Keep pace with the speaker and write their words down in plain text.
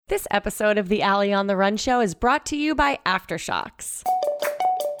This episode of the Allie on the Run show is brought to you by Aftershocks.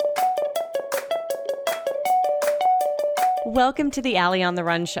 Welcome to the Allie on the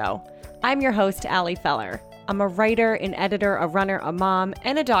Run show. I'm your host, Allie Feller. I'm a writer, an editor, a runner, a mom,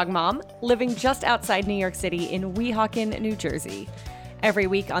 and a dog mom living just outside New York City in Weehawken, New Jersey. Every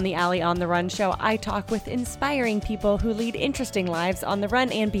week on the Allie on the Run show, I talk with inspiring people who lead interesting lives on the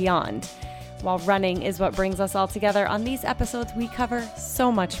run and beyond. While running is what brings us all together, on these episodes we cover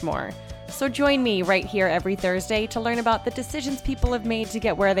so much more. So join me right here every Thursday to learn about the decisions people have made to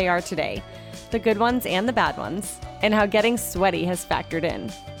get where they are today, the good ones and the bad ones, and how getting sweaty has factored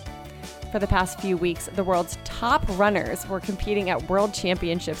in. For the past few weeks, the world's top runners were competing at World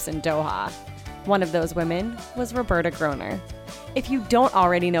Championships in Doha. One of those women was Roberta Groner. If you don't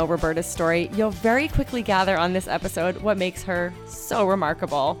already know Roberta's story, you'll very quickly gather on this episode what makes her so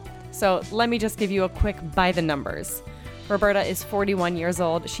remarkable. So let me just give you a quick by the numbers. Roberta is 41 years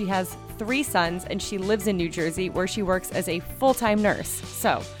old. She has 3 sons and she lives in New Jersey where she works as a full-time nurse.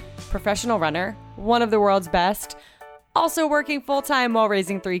 So, professional runner, one of the world's best, also working full-time while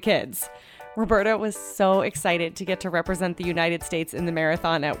raising 3 kids. Roberta was so excited to get to represent the United States in the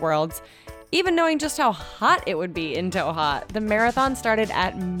marathon at Worlds. Even knowing just how hot it would be in Doha, the marathon started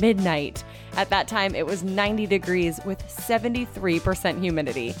at midnight. At that time, it was 90 degrees with 73%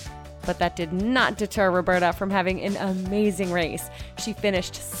 humidity. But that did not deter Roberta from having an amazing race. She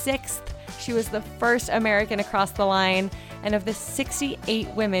finished 6th. She was the first American across the line. And of the 68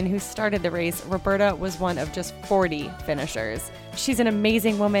 women who started the race, Roberta was one of just 40 finishers. She's an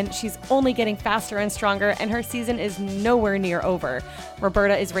amazing woman. She's only getting faster and stronger, and her season is nowhere near over.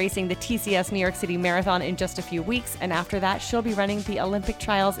 Roberta is racing the TCS New York City Marathon in just a few weeks, and after that, she'll be running the Olympic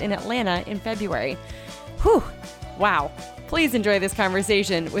trials in Atlanta in February. Whew! Wow. Please enjoy this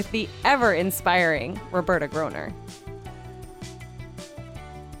conversation with the ever-inspiring Roberta Groner.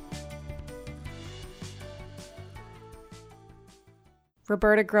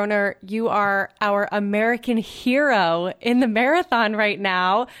 Roberta Groner, you are our American hero in the marathon right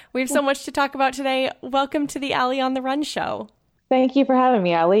now. We have so much to talk about today. Welcome to the Allie on the Run show. Thank you for having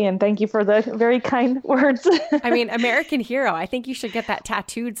me, Allie, and thank you for the very kind words. I mean, American hero. I think you should get that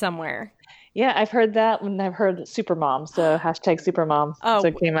tattooed somewhere. Yeah, I've heard that when I've heard Supermom. So hashtag Supermom. Oh, so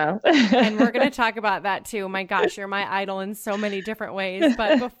it came out. And we're going to talk about that too. My gosh, you're my idol in so many different ways.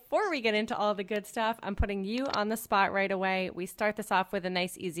 But before we get into all the good stuff, I'm putting you on the spot right away. We start this off with a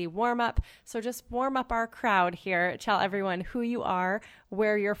nice, easy warm up. So just warm up our crowd here. Tell everyone who you are,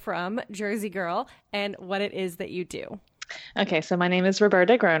 where you're from, Jersey girl, and what it is that you do. Okay, so my name is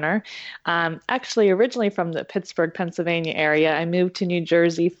Roberta Groner. Actually, originally from the Pittsburgh, Pennsylvania area. I moved to New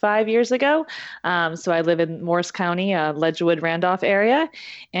Jersey 5 years ago. So I live in Morris County, Ledgewood, Randolph area,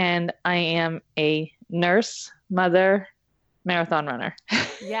 and I am a nurse, mother, marathon runner.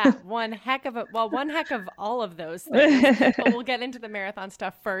 Yeah, one heck of all of those things. But we'll get into the marathon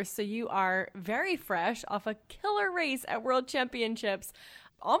stuff first. So you are very fresh off a killer race at World Championships.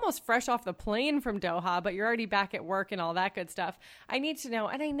 Almost fresh off the plane from Doha, but you're already back at work and all that good stuff. I need to know,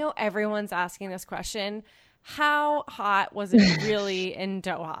 and I know everyone's asking this question, how hot was it really in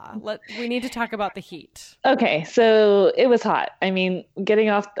Doha? We need to talk about the heat. Okay, so it was hot. I mean, getting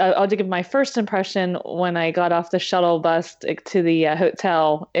off, I'll give my first impression when I got off the shuttle bus to the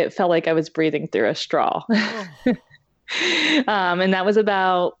hotel, it felt like I was breathing through a straw. Oh. And that was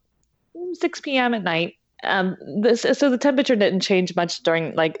about 6 p.m. at night. So the temperature didn't change much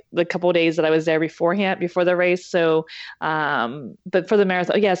during like the couple of days that I was there before the race. So, but for the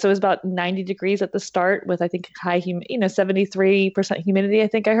marathon, yeah, so it was about 90 degrees at the start with, I think, high, 73% humidity, I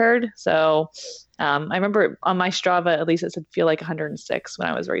think I heard. So, I remember on my Strava, at least it said feel like 106 when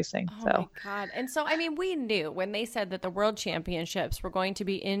I was racing. Oh my God. And so, I mean, we knew when they said that the World Championships were going to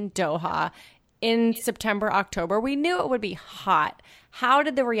be in Doha in September, October, we knew it would be hot. How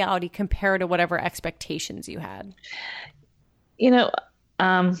did the reality compare to whatever expectations you had?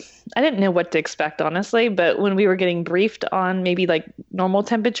 I didn't know what to expect, honestly, but when we were getting briefed on maybe like normal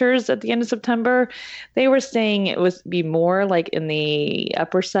temperatures at the end of September, they were saying it would be more like in the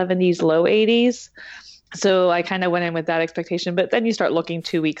upper 70s, low 80s. So I kind of went in with that expectation, but then you start looking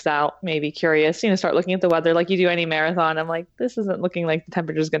 2 weeks out, maybe curious, start looking at the weather like you do any marathon. I'm like, this isn't looking like the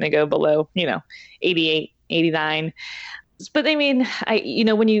temperature is going to go below, 88, 89. But I mean,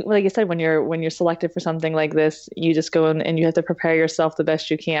 when you, like I said, when you're selected for something like this, you just go in and you have to prepare yourself the best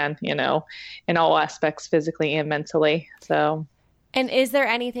you can, in all aspects, physically and mentally. So. And is there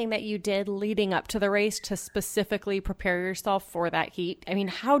anything that you did leading up to the race to specifically prepare yourself for that heat? I mean,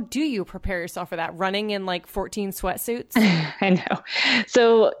 how do you prepare yourself for that? Running in like 14 sweatsuits? I know.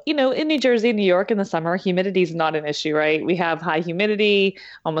 So, in New Jersey, New York in the summer, humidity is not an issue, right? We have high humidity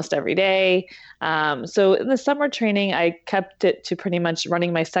almost every day. So in the summer training, I kept it to pretty much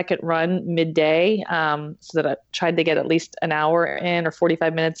running my second run midday, so that I tried to get at least an hour in or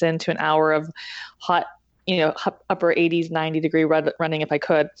 45 minutes into an hour of hot, upper 80s, 90-degree running if I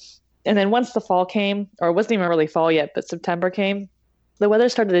could. And then once the fall came, or it wasn't even really fall yet, but September came, the weather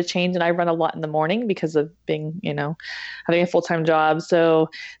started to change, and I run a lot in the morning because of being, having a full-time job. So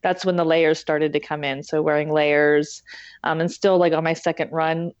that's when the layers started to come in. So wearing layers, and still like on my second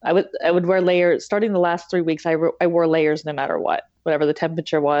run, I would wear layers. Starting the last 3 weeks, I wore layers no matter what, whatever the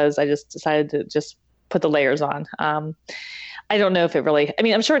temperature was. I just decided to just put the layers on. I don't know if it really,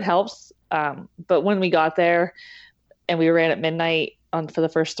 I'm sure it helps. But when we got there and we ran at midnight for the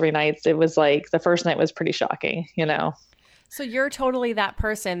first 3 nights, it was like the first night was pretty shocking, So you're totally that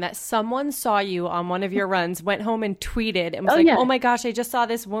person that someone saw you on one of your runs, went home and tweeted and was oh my gosh, I just saw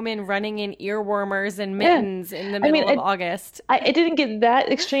this woman running in ear warmers and mittens in the middle of August. It didn't get that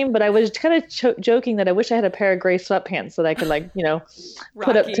extreme, but I was kind of joking that I wish I had a pair of gray sweatpants so that I could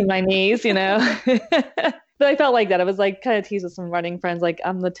put up to my knees, But I felt like that. I was like kind of teased with some running friends, like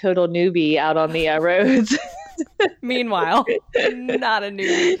I'm the total newbie out on the roads. Meanwhile, not a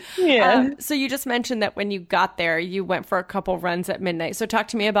newbie. Yeah. So you just mentioned that when you got there, you went for a couple runs at midnight. So talk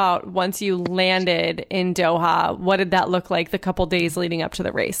to me about once you landed in Doha, what did that look like the couple days leading up to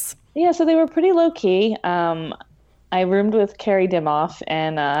the race? Yeah, so they were pretty low key. I roomed with Carrie Dimoff,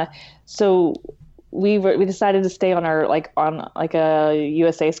 and so we decided to stay on a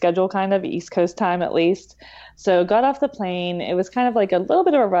USA schedule, kind of East Coast time at least. So got off the plane. It was kind of like a little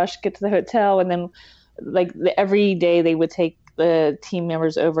bit of a rush, get to the hotel, and then every day they would take the team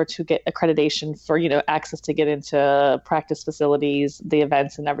members over to get accreditation for, access to get into practice facilities, the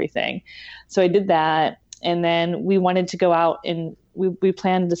events and everything. So I did that. And then we wanted to go out and we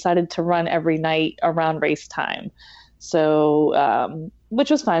decided to run every night around race time. So, which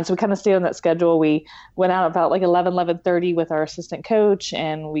was fine. So we kind of stayed on that schedule. We went out about like 11:30 with our assistant coach,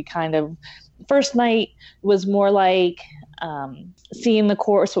 and we first night was more like seeing the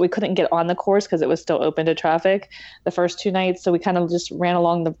course, but we couldn't get on the course because it was still open to traffic the first 2 nights. So we kind of just ran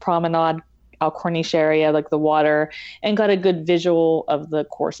along the promenade, Al Corniche area, like the water, and got a good visual of the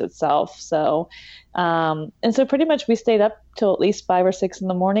course itself. So, and so pretty much we stayed up till at least 5 or 6 in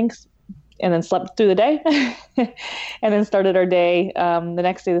the mornings, and then slept through the day and then started our day the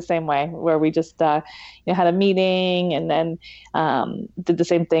next day the same way, where we just had a meeting and then did the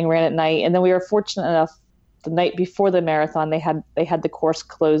same thing, ran at night. And then we were fortunate enough, the night before the marathon, they had the course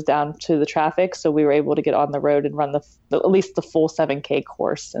closed down to the traffic, so we were able to get on the road and run at least the full 7K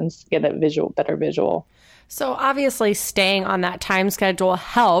course and get a better visual. So obviously staying on that time schedule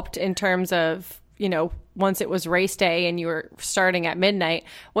helped in terms of, once it was race day and you were starting at midnight.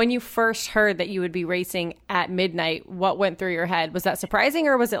 When you first heard that you would be racing at midnight, what went through your head? Was that surprising,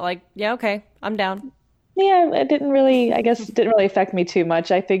 or was it like, yeah, okay, I'm down? Yeah, it didn't really affect me too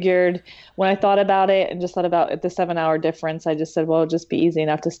much. I figured when I thought about it and just thought about the 7-hour difference, I just said, well, it'll just be easy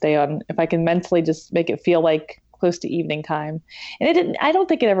enough to stay on if I can mentally just make it feel like close to evening time. And it didn't, I don't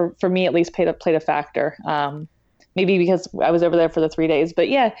think it ever, for me at least, played a factor. Maybe because I was over there for the 3 days, but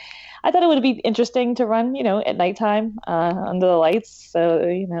yeah, I thought it would be interesting to run, at nighttime, under the lights. So,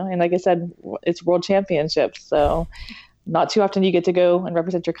 and like I said, it's world championships. So not too often you get to go and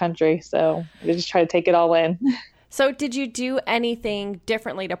represent your country. So we just try to take it all in. So did you do anything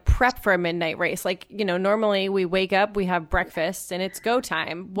differently to prep for a midnight race? Like, normally we wake up, we have breakfast, and it's go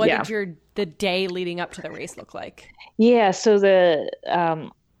time. What did the day leading up to the race look like? Yeah. So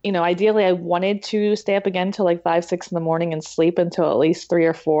ideally I wanted to stay up again till like 5, 6 in the morning and sleep until at least 3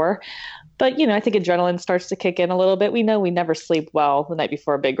 or 4. But, I think adrenaline starts to kick in a little bit. We know we never sleep well the night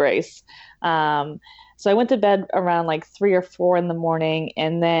before a big race. So I went to bed around like 3 or 4 in the morning.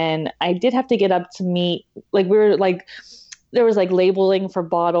 And then I did have to get up to meet, there was like labeling for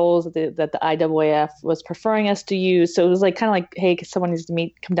bottles that the IAAF was preferring us to use. So it was like kind of like, hey, someone needs to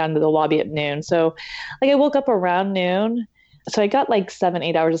come down to the lobby at noon. So I woke up around noon. So I got like 7,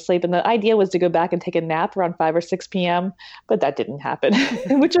 8 hours of sleep. And the idea was to go back and take a nap around 5 or 6 p.m. But that didn't happen,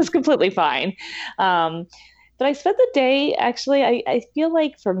 which was completely fine. But I spent the day, actually, I feel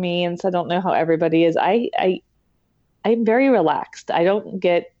like for me, and so I don't know how everybody is, I'm very relaxed. I don't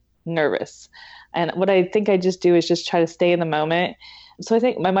get nervous. And what I think I just do is just try to stay in the moment. So I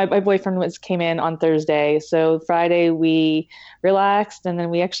think my boyfriend came in on Thursday. So Friday we relaxed, and then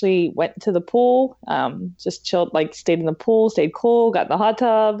we actually went to the pool, just chilled, like stayed in the pool, stayed cool, got in the hot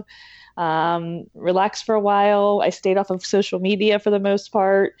tub, relaxed for a while. I stayed off of social media for the most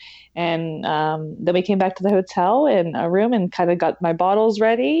part. And then we came back to the hotel in a room and kind of got my bottles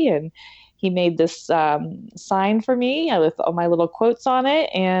ready. And he made this sign for me with all my little quotes on it.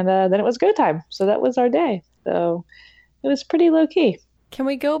 And then it was go time. So that was our day. So it was pretty low key. Can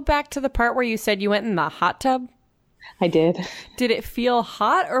we go back to the part where you said you went in the hot tub? I did. Did it feel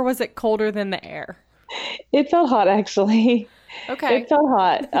hot or was it colder than the air? It felt hot, actually. Okay. It felt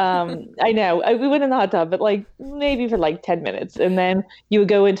hot. I know. We went in the hot tub, but like maybe for like 10 minutes. And then you would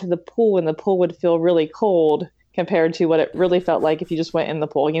go into the pool and the pool would feel really cold compared to what it really felt like if you just went in the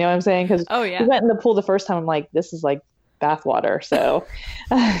pool. You know what I'm saying? Because we went in the pool the first time, I'm like, this is like bath water. So,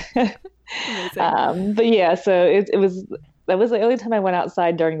 but yeah, so it was, that was the only time I went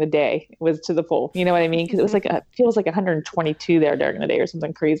outside during the day was to the pool. You know what I mean? Because it was like, it feels like 122 there during the day or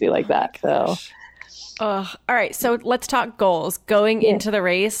something crazy like that. So. All right. So let's talk goals. Going into the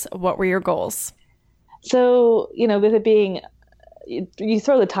race, what were your goals? So, with it being, you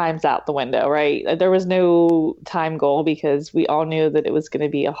throw the times out the window, right? There was no time goal because we all knew that it was going to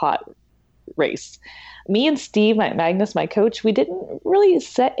be a hot race. Me and Steve, Magnus, my coach, we didn't really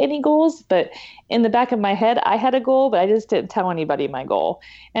set any goals, but in the back of my head, I had a goal, but I just didn't tell anybody my goal.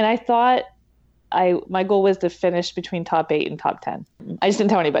 And I thought my goal was to finish between top 8 and top 10. I just didn't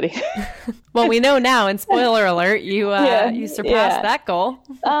tell anybody. Well, we know now, and spoiler alert, you surpassed that goal.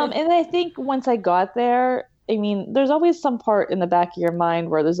 And I think once I got there, I mean, there's always some part in the back of your mind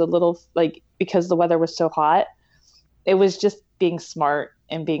where there's a little, like, because the weather was so hot, it was just being smart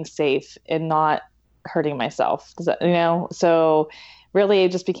and being safe and not hurting myself. So really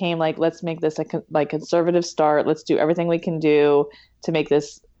it just became like, let's make this a conservative start. Let's do everything we can do to make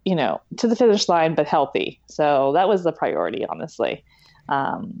this, to the finish line, but healthy. So that was the priority, honestly.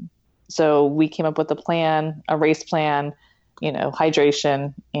 So we came up with a race plan,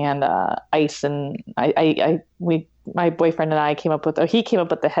 hydration and ice. And my boyfriend and I came up with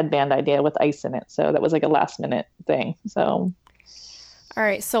the headband idea with ice in it. So that was like a last minute thing. So. All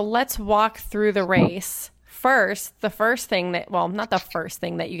right. So let's walk through the race. First, not the first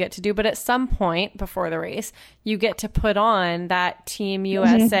thing that you get to do, but at some point before the race, you get to put on that Team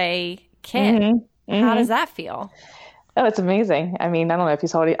USA kit. Mm-hmm. How does that feel? Oh, it's amazing. I mean, I don't know if you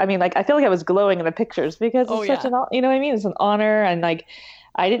saw it. I mean, like, I feel like I was glowing in the pictures because it's such an, you know what I mean? It's an honor. And like,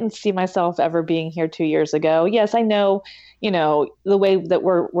 I didn't see myself ever being here 2 years ago. Yes, I know, the way that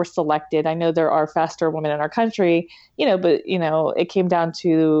we're selected. I know there are faster women in our country, but, it came down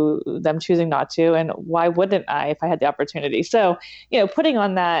to them choosing not to. And why wouldn't I if I had the opportunity? So, putting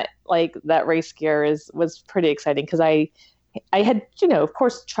on that race gear was pretty exciting because I had, of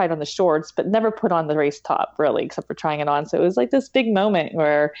course, tried on the shorts, but never put on the race top really, except for trying it on. So it was like this big moment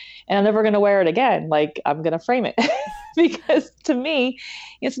and I'm never going to wear it again. Like, I'm going to frame it because to me,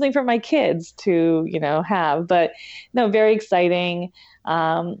 it's something for my kids to, have. But no, very exciting.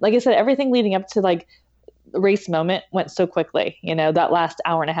 Like I said, everything leading up to like the race moment went so quickly. That last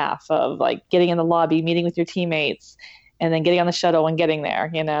hour and a half of like getting in the lobby, meeting with your teammates, and then getting on the shuttle and getting there.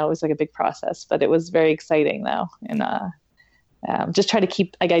 It was like a big process, but it was very exciting though. And just try to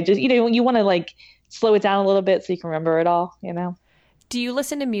keep, like, you want to like slow it down a little bit so you can remember it all, Do you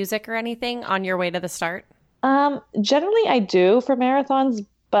listen to music or anything on your way to the start? Generally I do for marathons,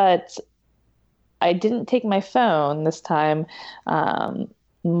 but I didn't take my phone this time.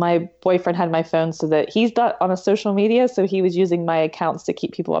 My boyfriend had my phone so that he's not on a social media. So he was using my accounts to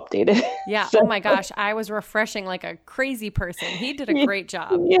keep people updated. Yeah. So, oh my gosh. I was refreshing like a crazy person. He did a great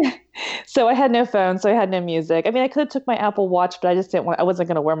job. Yeah. So I had no phone. So I had no music. I mean, I could have took my Apple Watch, but I wasn't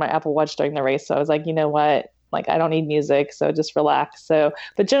going to wear my Apple Watch during the race. So I was like, you know what? Like, I don't need music. So just relax.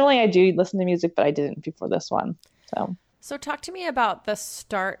 But generally I do listen to music, but I didn't before this one. So talk to me about the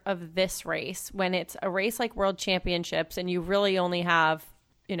start of this race when it's a race like World Championships and you really only have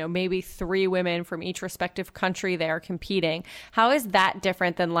maybe 3 women from each respective country there competing. How is that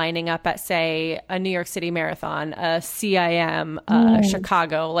different than lining up at, say, a New York City marathon, a CIM,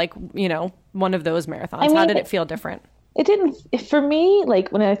 Chicago, like, one of those marathons? I mean, how did it feel different? It didn't, for me, like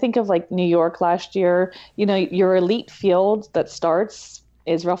when I think of like New York last year, your elite field that starts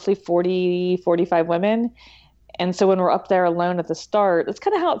is roughly 40, 45 women. And so when we're up there alone at the start, that's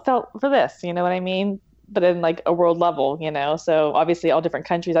kind of how it felt for this. You know what I mean? but in like a world level, so obviously all different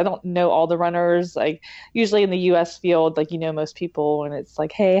countries. I don't know all the runners. Like usually in the US field, like, most people, and it's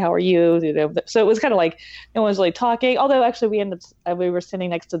like, hey, how are you? So it was kind of like no one was really talking, although actually we were sitting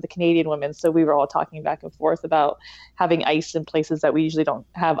next to the Canadian women, so we were all talking back and forth about having ice in places that we usually don't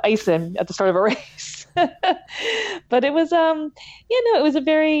have ice in at the start of a race. But it was it was a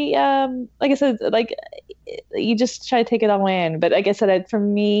very like I said, like you just try to take it all in. But like I said, for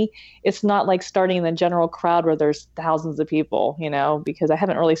me, it's not like starting in the general crowd where there's thousands of people, because I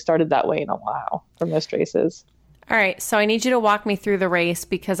haven't really started that way in a while for most races. All right, so I need you to walk me through the race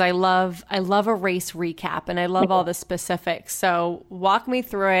because I love a race recap and I love all the specifics. So walk me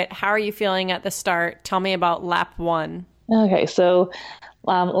through it. How are you feeling at the start? Tell me about lap 1. Okay, so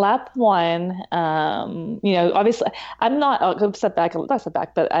lap 1, obviously I'm not, I'll go step back,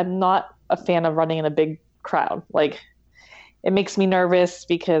 but I'm not a fan of running in a big crowd. Like it makes me nervous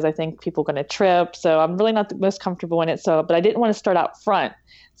because I think people are going to trip. So I'm really not the most comfortable in it. So, but I didn't want to start out front.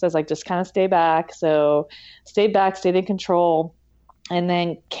 So I was like, just kind of stay back. So stayed back, stayed in control. And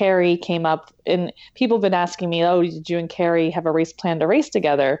then Carrie came up, and people have been asking me, oh, did you and Carrie have a race plan to race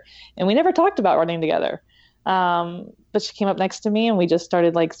together? And we never talked about running together. But she came up next to me and we just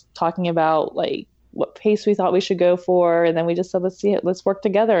started like talking about like what pace we thought we should go for. And then we just said, let's work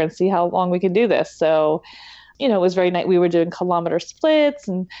together and see how long we can do this. So, it was very nice. We were doing kilometer splits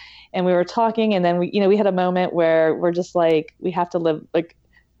and we were talking, and then we had a moment where we're just like, we have to live, like,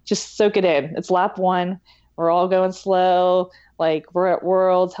 just soak it in. It's lap 1. We're all going slow. Like we're at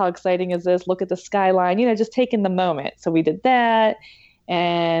Worlds. How exciting is this? Look at the skyline, just taking the moment. So we did that.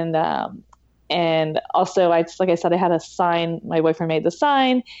 And also, like I said, I had a sign. My boyfriend made the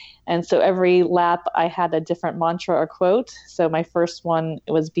sign. And so every lap I had a different mantra or quote. So my first one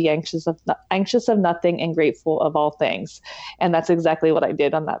was be anxious of nothing and grateful of all things. And that's exactly what I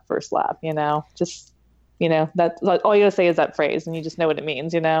did on that first lap, just, that's all you gotta say is that phrase and you just know what it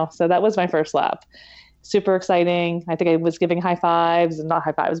means, So that was my first lap. Super exciting. I think I was giving high fives, and not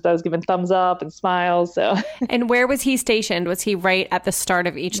high fives, but I was giving thumbs up and smiles. So. And where was he stationed? Was he right at the start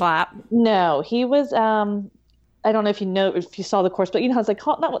of each lap? No, he was, I don't know if you saw the course, but how it's like,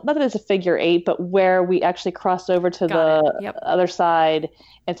 not that it's a figure 8, but where we actually crossed over to other side.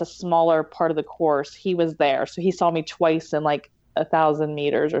 It's a smaller part of the course. He was there. So he saw me twice in like 1,000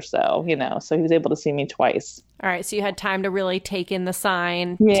 meters or so, so he was able to see me twice. All right. So you had time to really take in the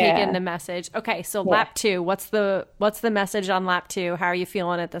sign, take in the message. Okay. So lap 2, what's the message on lap 2? How are you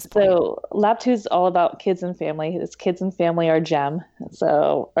feeling at this point? So lap 2 is all about kids and family. It's kids and family are gems.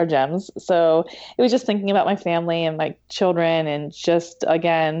 So it was just thinking about my family and my children, and just,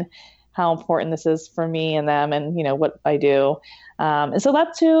 again, how important this is for me and them, and, what I do. And so lap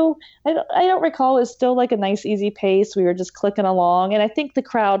 2, I don't recall, is still like a nice, easy pace. We were just clicking along. And I think the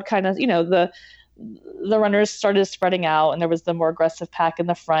crowd kind of, the runners started spreading out, and there was the more aggressive pack in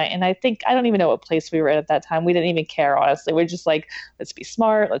the front. And I don't even know what place we were at that time. We didn't even care, honestly. We're just like, let's be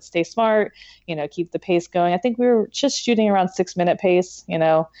smart. Let's stay smart, keep the pace going. I think we were just shooting around 6-minute pace,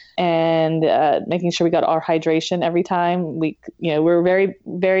 and making sure we got our hydration every time. We were very,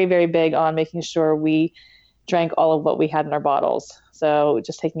 very, very big on making sure we drank all of what we had in our bottles. So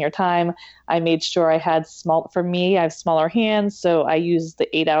just taking your time. I made sure I had I have smaller hands. So I used the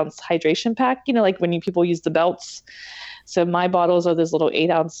 8-ounce hydration pack, like when people use the belts. So my bottles are those little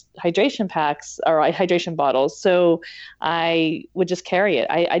 8-ounce hydration packs, or hydration bottles. So I would just carry it.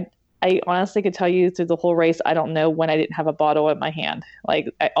 I honestly could tell you through the whole race, I don't know when I didn't have a bottle in my hand.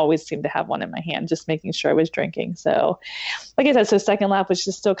 Like I always seemed to have one in my hand, just making sure I was drinking. So like I said, so second lap was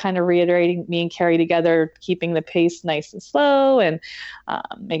just still kind of reiterating me and Carrie together, keeping the pace nice and slow, and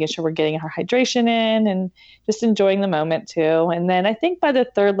making sure we're getting our hydration in and just enjoying the moment too. And then I think by the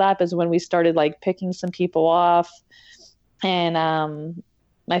third lap is when we started like picking some people off. And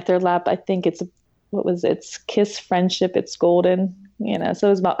my third lap, I think it's Kiss Friendship, it's Golden. So it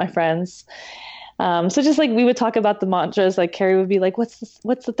was about my friends. So just like we would talk about the mantras, like Carrie would be like, what's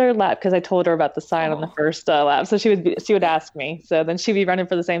the third lap? Because I told her about the sign on the first lap. So she would ask me. So then she'd be running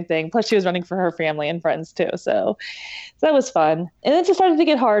for the same thing. Plus she was running for her family and friends too. So that was fun. And it just started to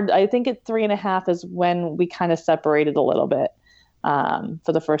get hard. I think at 3.5 is when we kind of separated a little bit.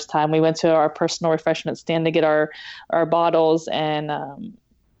 For the first time, we went to our personal refreshment stand to get our bottles, and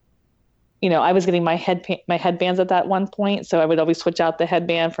I was getting my headbands at that one point. So I would always switch out the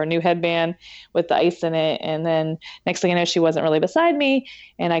headband for a new headband with the ice in it. And then next thing I know, she wasn't really beside me.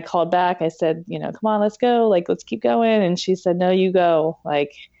 And I called back. I said, come on, let's go. Like, let's keep going. And she said, no, you go.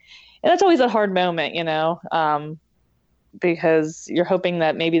 Like, and that's always a hard moment, because you're hoping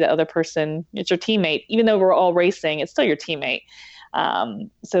that maybe the other person, it's your teammate, even though we're all racing, it's still your teammate.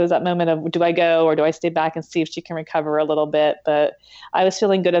 So it was that moment of, do I go or do I stay back and see if she can recover a little bit? But I was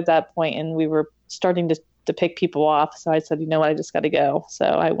feeling good at that point, and we were starting to pick people off. So I said, you know what, I just got to go. So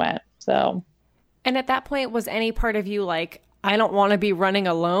I went. So. And at that point, was any part of you like, I don't want to be running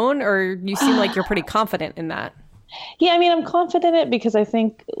alone, or you seem like you're pretty confident in that? Yeah, I mean, I'm confident in it because I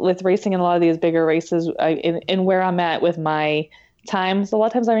think with racing in a lot of these bigger races, in where I'm at with my times, a lot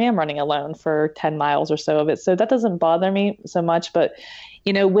of times I am running alone for 10 miles or so of it. So that doesn't bother me so much. But,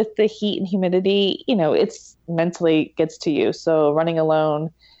 with the heat and humidity, it's mentally gets to you. So running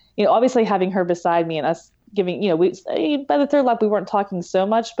alone, obviously having her beside me and us giving, by the third lap, we weren't talking so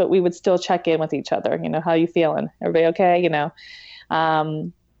much, but we would still check in with each other. How you feeling? Everybody okay?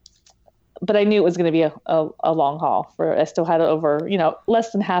 But I knew it was going to be a long haul. I still had over,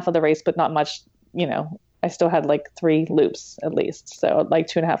 less than half of the race, but not much, I still had like 3 loops at least. So like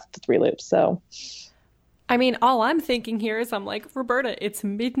 2.5 to 3 loops. So, I mean, all I'm thinking here is I'm like, Roberta, it's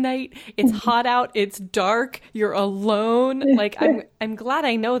midnight, it's hot out, it's dark, you're alone. Like, I'm glad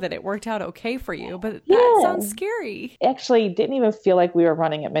I know that it worked out okay for you, but that sounds scary. Actually, didn't even feel like we were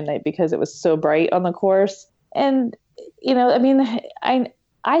running at midnight because it was so bright on the course. And, I mean,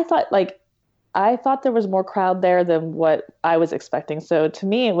 I thought there was more crowd there than what I was expecting. So to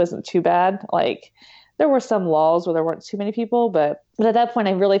me, it wasn't too bad. Like, there were some lulls where there weren't too many people, but at that point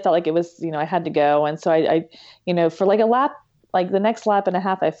I really felt like it was, I had to go. And so I for like a lap, like the next lap and a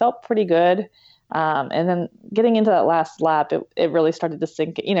half, I felt pretty good. And then getting into that last lap, it really started to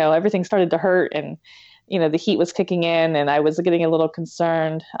sink, everything started to hurt, and, the heat was kicking in, and I was getting a little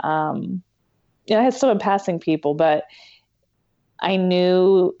concerned. I had still been passing people, but I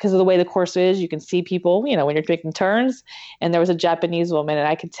knew, because of the way the course is, you can see people, when you're making turns, and there was a Japanese woman, and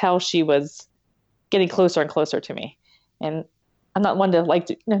I could tell she was getting closer and closer to me. And I'm not one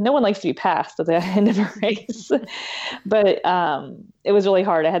to no one likes to be passed at the end of a race, but it was really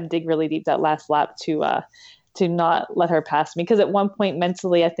hard. I had to dig really deep that last lap to not let her pass me. Because at one point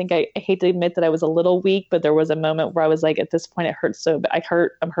mentally, I think I hate to admit that I was a little weak, but there was a moment where I was like, at this point, it hurts so bad.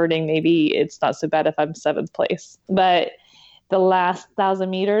 I'm hurting. Maybe it's not so bad if I'm 7th place. But the last 1,000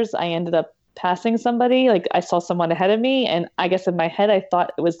 meters, I ended up passing somebody. Like, I saw someone ahead of me, and I guess in my head I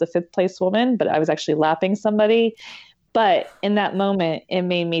thought it was the 5th place woman, but I was actually lapping somebody. But in that moment, it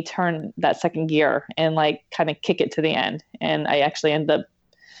made me turn that second gear and like kind of kick it to the end, and I actually ended up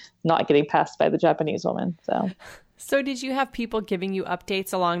not getting passed by the Japanese woman. So did you have people giving you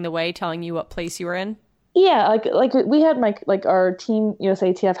updates along the way, telling you what place you were in? Yeah, like we had our team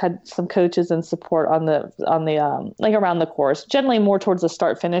USATF had some coaches and support on the like around the course, generally more towards the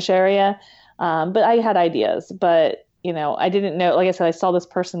start finish area. But I had ideas, but I didn't know. Like I said, I saw this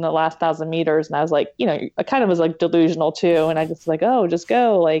person the last 1,000 meters, and I was like, I kind of was like delusional too, and I just like, oh, just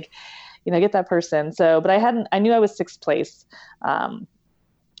go, like, get that person. So, but I knew I was 6th place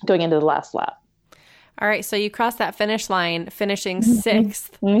going into the last lap. All right, so you crossed that finish line, finishing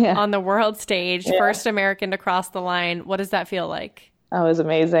 6th on the world stage, first American to cross the line. What does that feel like? Oh, it was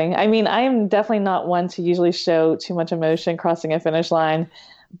amazing. I mean, I am definitely not one to usually show too much emotion crossing a finish line,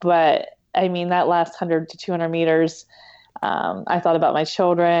 but I mean, that last 100 to 200 meters, I thought about my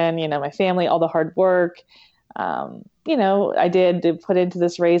children, my family, all the hard work. I did to put into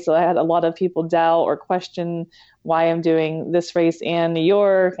this race. So I had a lot of people doubt or question why I'm doing this race in New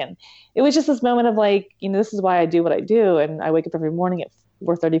York. And it was just this moment of like, this is why I do what I do. And I wake up every morning at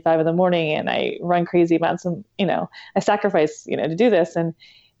 4:35 in the morning, and I run crazy amounts of, I sacrifice, to do this. And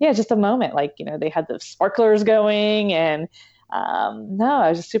yeah, just a moment, like, they had the sparklers going, and no, I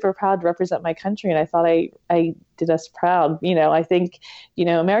was just super proud to represent my country. And I thought I did us proud. I think,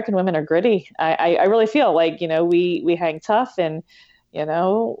 American women are gritty. I really feel like, we hang tough, and, we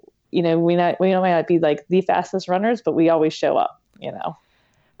might not be like the fastest runners, but we always show up, All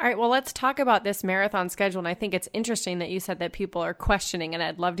right, well, let's talk about this marathon schedule. And I think it's interesting that you said that people are questioning, and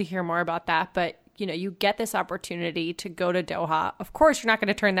I'd love to hear more about that. But, you get this opportunity to go to Doha. Of course, you're not going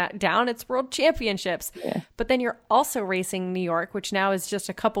to turn that down. It's World Championships. Yeah. But then you're also racing New York, which now is just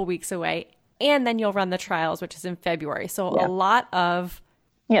a couple weeks away. And then you'll run the trials, which is in February. So a lot of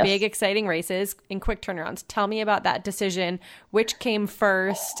big, exciting races in quick turnarounds. Tell me about that decision. Which came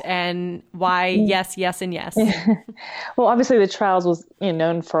first, and why yes, yes, and yes? Well, obviously the trials was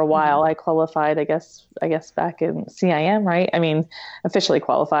known for a while. I qualified, I guess back in CIM, right? I mean, officially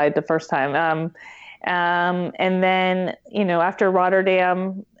qualified the first time. And then, after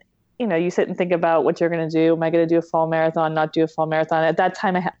Rotterdam, you sit and think about what you're going to do. Am I going to do a fall marathon, not do a fall marathon? At that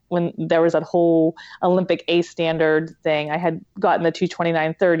time, when there was that whole Olympic A standard thing, I had gotten the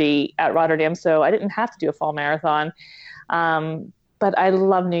 2:29:30 at Rotterdam, so I didn't have to do a fall marathon. but I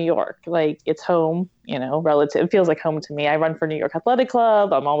love New York. Like it's home, relative. It feels like home to me. I run for New York Athletic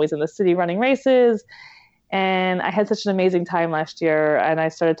Club. I'm always in the city running races. And I had such an amazing time last year. And I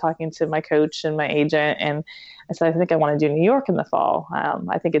started talking to my coach and my agent. And I said, I think I want to do New York in the fall.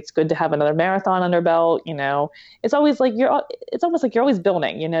 I think it's good to have another marathon under belt. It's always like it's almost like you're always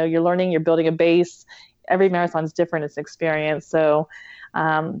building, you're learning, you're building a base. Every marathon's different. It's an experience. So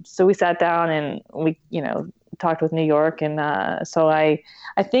we sat down and we, talked with New York. And so I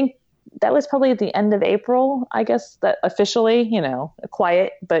think that was probably at the end of April, I guess, that officially,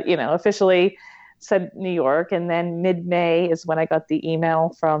 quiet, but, officially said New York. And then mid-May is when I got the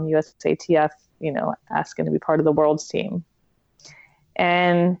email from USATF, asking to be part of the world's team.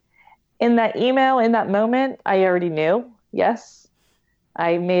 And in that email, in that moment, I already knew, yes.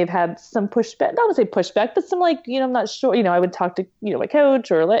 I may have had some pushback, not to say pushback, but some I'm not sure, I would talk to, my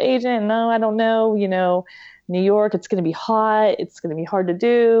coach or agent. No, I don't know, New York, it's going to be hot. It's going to be hard to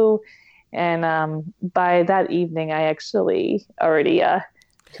do. And by that evening, I actually already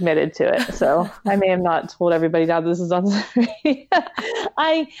committed to it. So I may have not told everybody now this is on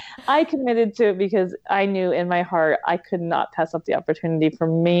I committed to it because I knew in my heart I could not pass up the opportunity for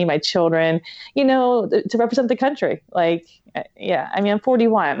me, my children, to represent the country. I'm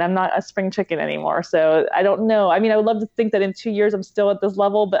 41. I'm not a spring chicken anymore. So I don't know. I would love to think that in 2 years I'm still at this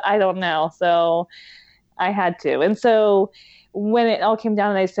level, but I don't know. So I had to. And so when it all came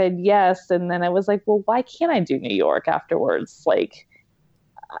down and I said yes, and then I was like, well, why can't I do New York afterwards?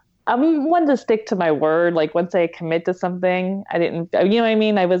 I'm one to stick to my word. Once I commit to something, I didn't, what I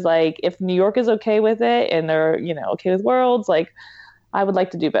mean? I was like, if New York is okay with it and they're, okay with worlds, I would like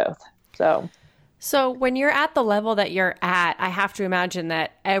to do both. So when you're at the level that you're at, I have to imagine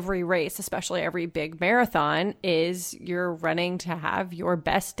that every race, especially every big marathon, is you're running to have your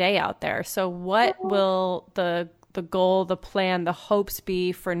best day out there. So what will the goal, the plan, the hopes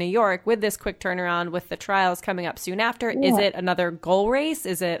be for New York with this quick turnaround, with the trials coming up soon after? Yeah. Is it another goal race?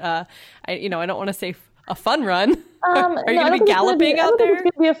 Is it I don't want to say a fun run. Are you going to be galloping out there? It's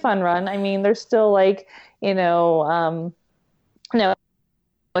going to be a fun run. There's still no,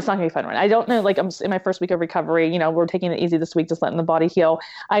 it's not going to be a fun run. I don't know. I'm in my first week of recovery. We're taking it easy this week, just letting the body heal.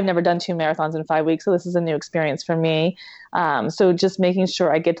 I've never done 2 marathons in 5 weeks, so this is a new experience for me. So just making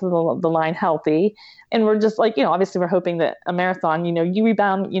sure I get to the line healthy. And we're just obviously we're hoping that a marathon, you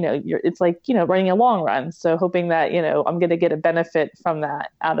rebound, it's running a long run. So hoping that, I'm going to get a benefit from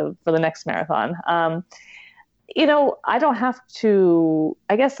that for the next marathon. I don't have to,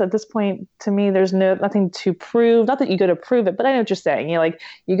 I guess at this point, to me, there's nothing to prove. Not that you go to prove it, but I know what you're saying.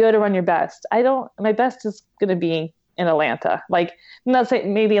 You go to run your best. My best is going to be in Atlanta. I'm not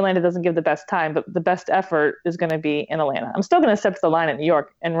saying maybe Atlanta doesn't give the best time, but the best effort is going to be in Atlanta. I'm still going to step to the line at New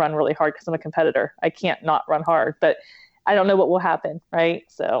York and run really hard because I'm a competitor. I can't not run hard, but I don't know what will happen. Right.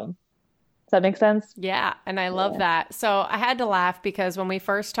 So does that make sense? Yeah. And I love that. So I had to laugh because when we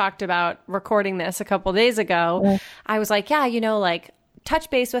first talked about recording this a couple days ago, I was like,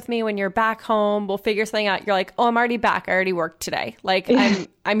 touch base with me when you're back home. We'll figure something out. You're like, oh, I'm already back. I already worked today.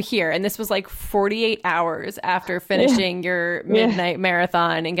 I'm here. And this was 48 hours after finishing your midnight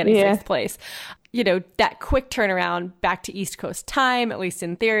marathon and getting 6th place. That quick turnaround back to East Coast time, at least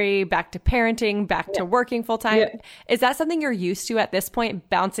in theory, back to parenting, back to working full time. Yeah. Is that something you're used to at this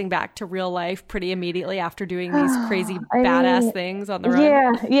point, bouncing back to real life pretty immediately after doing these crazy badass things on the run?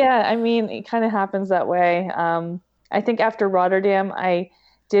 Yeah. It kind of happens that way. I think after Rotterdam, I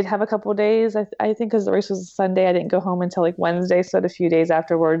did have a couple of days. I think because the race was Sunday, I didn't go home until Wednesday. So I had a few days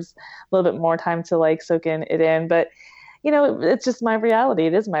afterwards, a little bit more time to soak it in. But it's just my reality.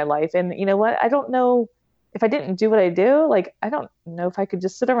 It is my life. And you know what? I don't know if I didn't do what I do, I don't know if I could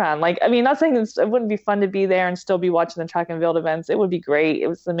just sit around. Not saying it wouldn't be fun to be there and still be watching the track and field events. It would be great. It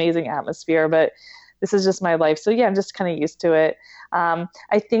was an amazing atmosphere, but this is just my life. So yeah, I'm just kind of used to it. I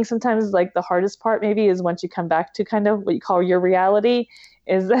think sometimes the hardest part maybe is once you come back to kind of what you call your reality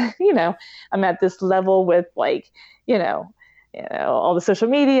is that, I'm at this level with all the social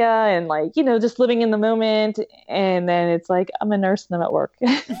media and just living in the moment. And then it's I'm a nurse and I'm at work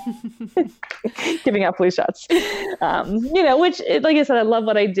giving out flu shots, which like I said, I love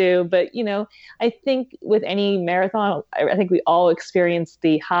what I do, but I think with any marathon, I think we all experience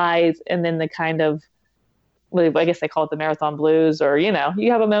the highs and then the kind of, well, I guess they call it the marathon blues, or, you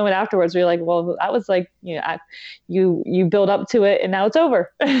have a moment afterwards where you're like, well, that was you build up to it and now it's over.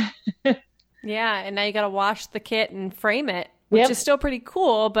 Yeah. And now you got to wash the kit and frame it, which is still pretty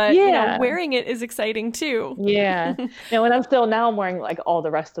cool, but wearing it is exciting too. Yeah. And I'm wearing all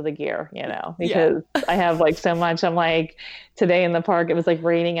the rest of the gear, because I have so much. I'm today in the park, it was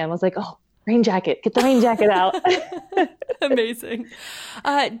raining and I was like, oh, rain jacket, get the rain jacket out. Amazing.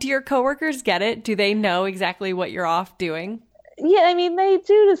 Do your coworkers get it? Do they know exactly what you're off doing? Yeah, I mean, they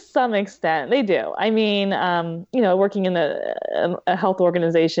do to some extent. They do. I mean, working in a health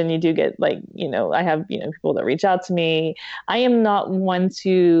organization, you do get like, I have, people that reach out to me. I am not one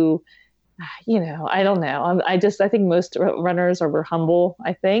to, I don't know. I think most runners we're humble,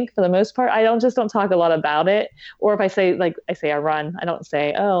 I think, for the most part. I don't talk a lot about it. Or if I say I run, I don't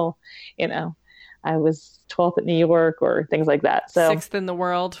say, oh, I was 12th at New York or things like that. So sixth in the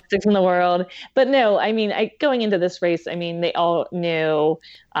world. But no, I mean, going into this race, I mean, they all knew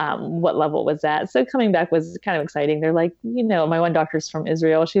what level it was at. So coming back was kind of exciting. They're like, my one doctor's from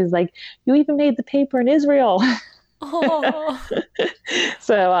Israel. She's like, you even made the paper in Israel. Oh.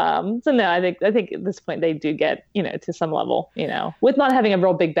 So no, I think at this point they do get, to some level, with not having a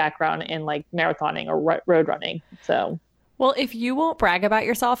real big background in like marathoning or road running. So. Well, if you won't brag about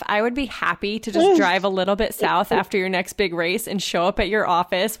yourself, I would be happy to just drive a little bit south after your next big race and show up at your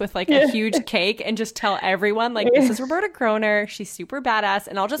office with like a huge cake and just tell everyone, like, this is Roberta Groner. She's super badass.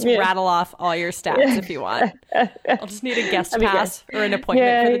 And I'll just rattle off all your stats if you want. I'll just need a guest pass or an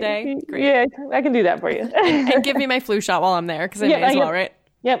appointment for the day. Great. Yeah, I can do that for you. And give me my flu shot while I'm there because I may as well, right?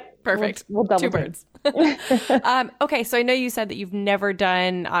 Yep. Perfect. We'll double Two birds. Okay. So I know you said that you've never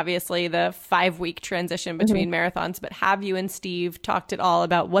done, obviously, the 5-week transition between marathons, but have you and Steve talked at all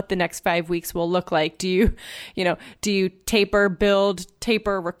about what the next 5 weeks will look like? Do you taper, build,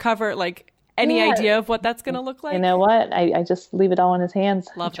 taper, recover? Like any idea of what that's going to look like? You know what? I just leave it all in his hands.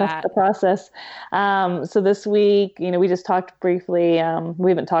 Love Trust that. the process. So this week, we just talked briefly. We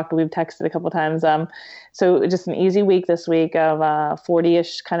haven't talked, but we've texted a couple of times. So just an easy week this week of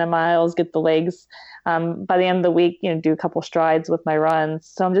 40-ish kind of miles, get the legs. By the end of the week, do a couple strides with my runs.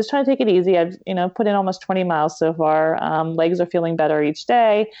 So I'm just trying to take it easy. I've, put in almost 20 miles so far. Legs are feeling better each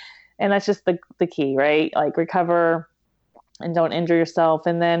day. And that's just the key, right? Like recover and don't injure yourself.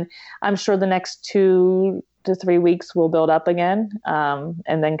 And then I'm sure the next 2 to 3 weeks will build up again,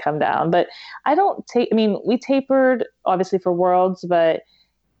 and then come down. But we tapered obviously for Worlds, but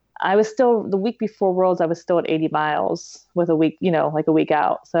I was still, the week before Worlds, I was still at 80 miles with a week, like a week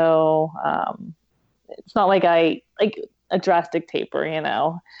out. So, it's not like a drastic taper,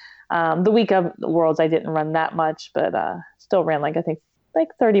 the week of the Worlds, I didn't run that much, but, still ran I think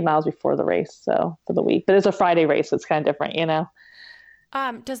 30 miles before the race. So for the week, but it's a Friday race. So it's kind of different,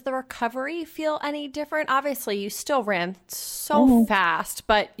 Does the recovery feel any different? Obviously you still ran so fast,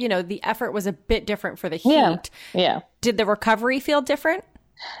 but the effort was a bit different for the heat. Yeah. Did the recovery feel different?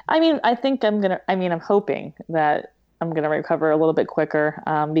 I mean, I think I'm hoping that I'm going to recover a little bit quicker.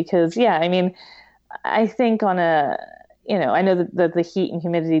 Because I think on I know that the heat and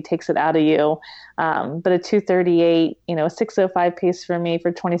humidity takes it out of you. But a 2:38, a 6:05 pace for me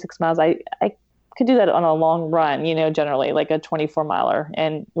for 26 miles, I could do that on a long run, generally like a 24 miler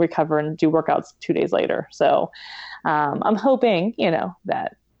and recover and do workouts 2 days later. So, I'm hoping,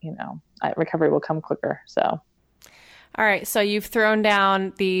 that, recovery will come quicker. So. All right. So you've thrown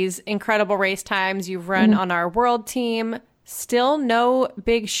down these incredible race times. You've run on our world team. Still no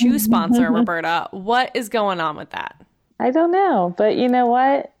big shoe sponsor, Roberta. What is going on with that? I don't know. But you know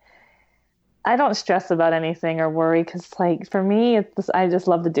what? I don't stress about anything or worry because, for me, I just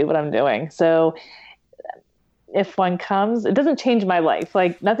love to do what I'm doing. So if one comes, it doesn't change my life.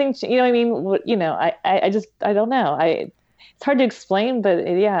 Nothing, I don't know. It's hard to explain, but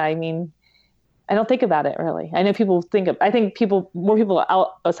I don't think about it really. I know people more people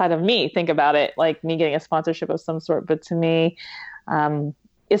outside of me think about it, like me getting a sponsorship of some sort. But to me,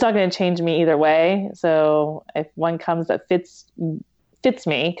 it's not going to change me either way. So if one comes that fits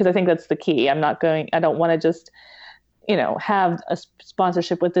me, because I think that's the key. I don't want to just, have a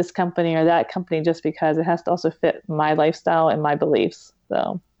sponsorship with this company or that company just because it has to also fit my lifestyle and my beliefs.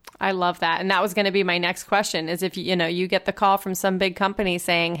 So. I love that. And that was going to be my next question is if, you get the call from some big company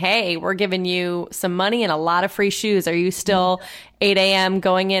saying, hey, we're giving you some money and a lot of free shoes. Are you still 8 a.m.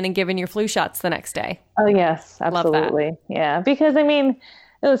 going in and giving your flu shots the next day? Oh, yes, absolutely. Love that. Yeah. Because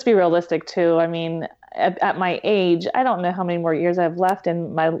let's be realistic too. At my age, I don't know how many more years I have left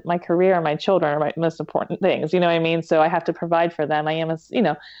in my career, and my children are my most important things. You know what I mean? So I have to provide for them. I am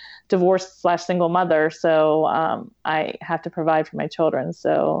divorced/single mother. So, I have to provide for my children.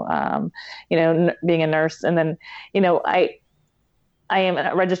 So, being a nurse, and then, I am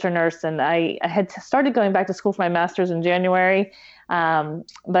a registered nurse, and I had started going back to school for my master's in January. But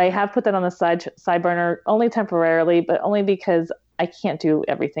I have put that on the side burner only temporarily, but only because I can't do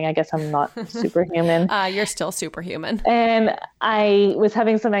everything. I guess I'm not superhuman. You're still superhuman. And I was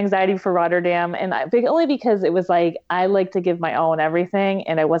having some anxiety for Rotterdam, and only because it was like, I like to give my all in everything.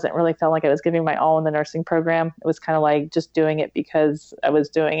 And I wasn't really feeling like I was giving my all in the nursing program. It was kind of like just doing it because I was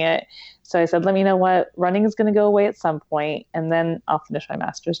doing it. So I said, let me know what running is going to go away at some point, and then I'll finish my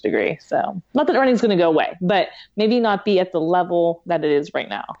master's degree. So not that running is going to go away, but maybe not be at the level that it is right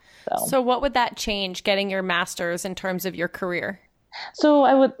now. So what would that change, getting your master's, in terms of your career? So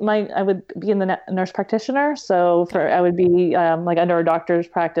I would be in the nurse practitioner. So I would be like under a doctor's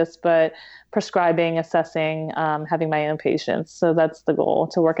practice, but prescribing, assessing, having my own patients. So that's the goal,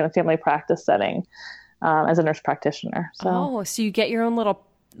 to work in a family practice setting as a nurse practitioner. So you get your own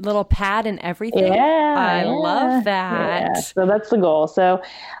little pad and everything. Yeah, I love that. Yeah. So that's the goal. So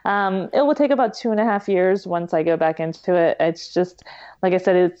it will take about 2.5 years once I go back into it. It's just, like I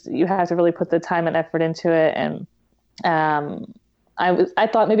said, you have to really put the time and effort into it. And I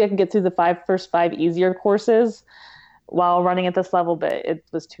thought maybe I could get through the first five easier courses while running at this level, but it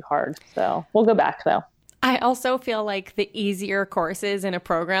was too hard. So we'll go back though. I also feel like the easier courses in a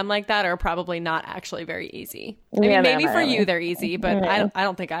program like that are probably not actually very easy. I mean, maybe for you they're easy, but I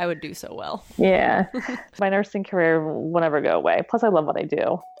don't think I would do so well. Yeah. My nursing career will never go away. Plus, I love what I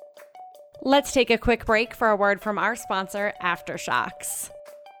do. Let's take a quick break for a word from our sponsor, Aftershocks.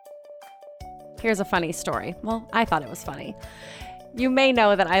 Here's a funny story. Well, I thought it was funny. You may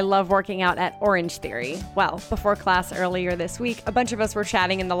know that I love working out at Orange Theory. Well, before class earlier this week, a bunch of us were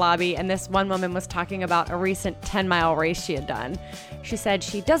chatting in the lobby, and this one woman was talking about a recent 10-mile race she had done. She said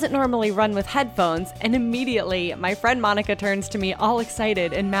she doesn't normally run with headphones, and immediately my friend Monica turns to me all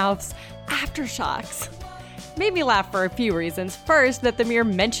excited and mouths, "Aftershocks." Made me laugh for a few reasons. First, that the mere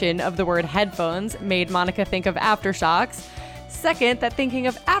mention of the word headphones made Monica think of Aftershocks. Second, that thinking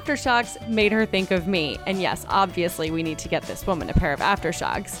of Aftershocks made her think of me. And yes, obviously we need to get this woman a pair of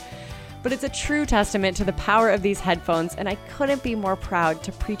Aftershocks. But it's a true testament to the power of these headphones, and I couldn't be more proud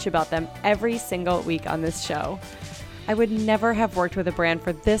to preach about them every single week on this show. I would never have worked with a brand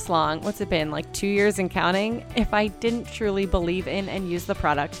for this long, what's it been, like 2 years and counting, if I didn't truly believe in and use the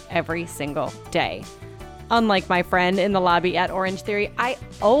product every single day. Unlike my friend in the lobby at Orange Theory, I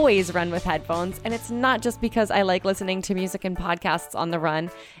always run with headphones, and it's not just because I like listening to music and podcasts on the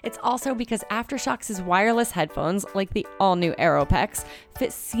run. It's also because Aftershocks' wireless headphones, like the all-new Aeropex,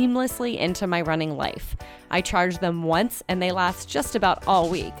 fit seamlessly into my running life. I charge them once, and they last just about all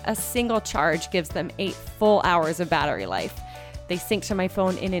week. A single charge gives them 8 full hours of battery life. They sync to my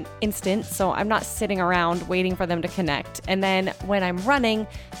phone in an instant, so I'm not sitting around waiting for them to connect. And then when I'm running,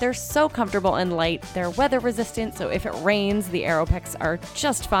 they're so comfortable and light. They're weather resistant, so if it rains, the Aeropex are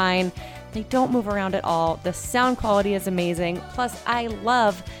just fine. They don't move around at all. The sound quality is amazing. Plus, I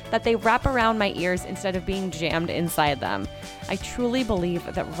love that they wrap around my ears instead of being jammed inside them. I truly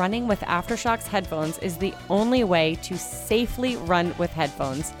believe that running with Aftershocks headphones is the only way to safely run with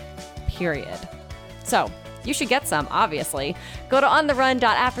headphones, period. So, you should get some, obviously. Go to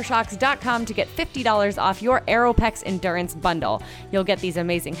ontherun.aftershocks.com to get $50 off your Aeropex Endurance Bundle. You'll get these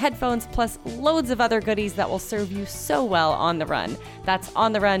amazing headphones, plus loads of other goodies that will serve you so well on the run. That's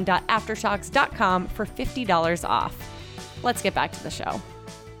ontherun.aftershocks.com for $50 off. Let's get back to the show.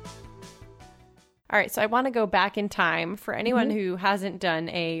 All right, so I want to go back in time for anyone who hasn't done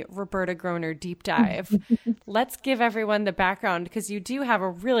a Roberta Groner deep dive. Let's give everyone the background, because you do have a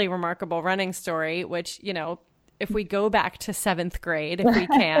really remarkable running story, which, you know, if we go back to 7th grade, if we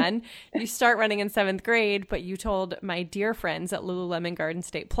can, you start running in 7th grade, but you told my dear friends at Lululemon Garden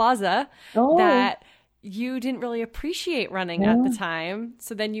State Plaza that you didn't really appreciate running at the time.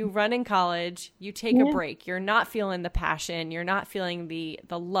 So then you run in college, you take a break. You're not feeling the passion. You're not feeling the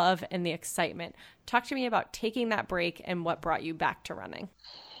love and the excitement. Talk to me about taking that break and what brought you back to running.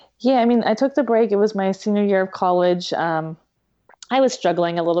 Yeah, I mean, I took the break. It was my senior year of college. I was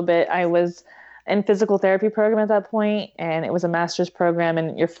struggling a little bit. I was in physical therapy program at that point, and it was a master's program.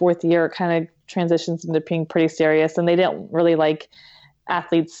 And your 4th year kind of transitions into being pretty serious. And they didn't really like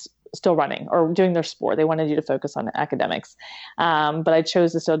athletes still running or doing their sport. They wanted you to focus on academics. But I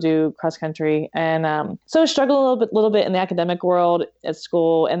chose to still do cross country. And so I struggled a little bit in the academic world at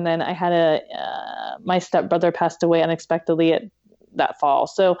school. And then I had my stepbrother passed away unexpectedly that fall.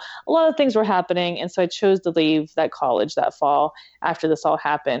 So a lot of things were happening. And so I chose to leave that college that fall after this all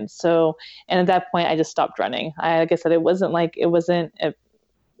happened. So, and at that point I just stopped running. Like I said, it wasn't a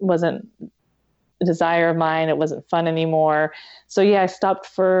desire of mine. It wasn't fun anymore. So yeah, I stopped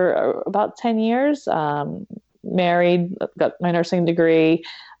for about 10 years, married, got my nursing degree,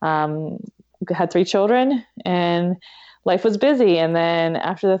 had 3 children. And life was busy. And then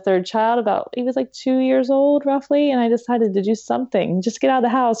after the third child, he was like 2 years old roughly. And I decided to do something, just get out of the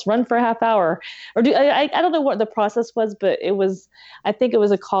house, run for a half hour or I don't know what the process was, but I think it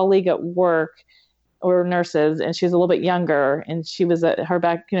was a colleague at work or nurses, and she was a little bit younger, and she was at her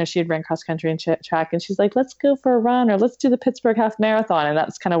back, she had ran cross country and track, and she's like, let's go for a run or let's do the Pittsburgh half marathon. And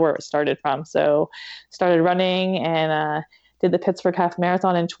that's kind of where it started from. So started running and did the Pittsburgh half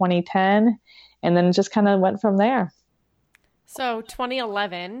marathon in 2010, and then just kind of went from there. So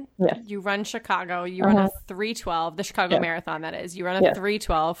 2011, you run Chicago, you run a 3:12, the Chicago Marathon, that is. You run a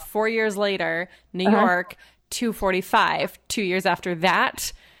 3:12. 4 years later, New York, 2:45. 2 years after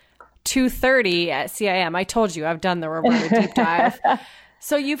that, 2:30 at CIM. I told you, I've done the Roberta deep dive.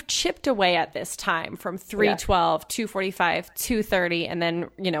 So you've chipped away at this time from 3:12, 2:45, 2:30, and then,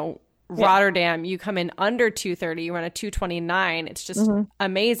 Rotterdam, you come in under 2:30, you run a 2:29. It's just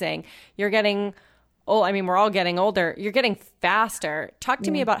amazing. You're getting... we're all getting older. You're getting faster. Talk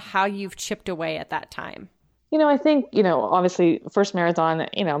to me about how you've chipped away at that time. I think, obviously first marathon,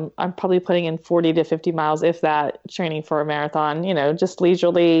 I'm probably putting in 40 to 50 miles, if that, training for a marathon, just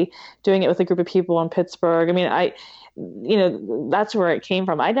leisurely doing it with a group of people in Pittsburgh. I mean, that's where it came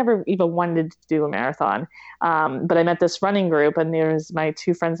from. I never even wanted to do a marathon. But I met this running group, and there's my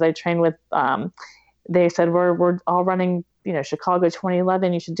two friends that I trained with. They said, we're all running, Chicago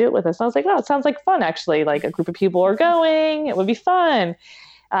 2011, you should do it with us. And I was like, oh, it sounds like fun, actually. Like a group of people are going, it would be fun.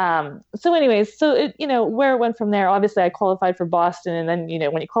 So anyways, where it went from there, obviously I qualified for Boston. And then,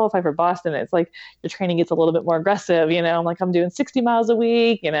 when you qualify for Boston, it's like your training gets a little bit more aggressive, I'm doing 60 miles a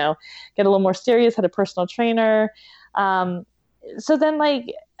week, get a little more serious, had a personal trainer. So then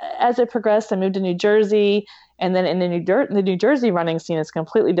as it progressed, I moved to New Jersey. And then in the New Jersey running scene is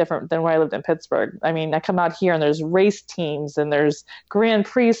completely different than where I lived in Pittsburgh. I mean, I come out here and there's race teams and there's Grand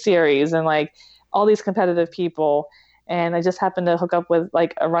Prix series and all these competitive people. And I just happened to hook up with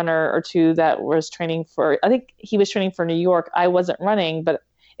a runner or two that was training I think he was training for New York. I wasn't running, but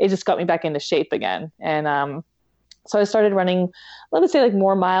it just got me back into shape again. And so I started running, let me say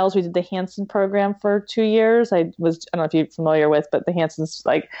more miles. We did the Hanson program for 2 years. I don't know if you're familiar with, but the Hanson's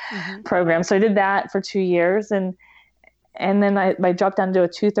program. So I did that for 2 years. And then I dropped down to a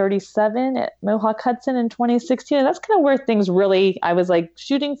 2:37 at Mohawk Hudson in 2016. And that's kind of where things really, I was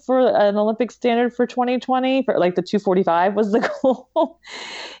shooting for an Olympic standard for 2020, for the 2:45 was the goal.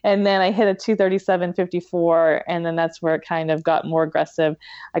 And then I hit a 2:37.54. And then that's where it kind of got more aggressive.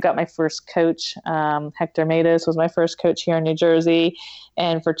 I got my first coach, Hector Matos was my first coach here in New Jersey.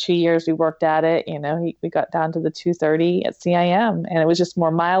 And for 2 years we worked at it. We got down to the 2:30 at CIM, and it was just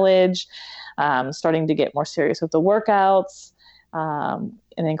more mileage. Starting to get more serious with the workouts, and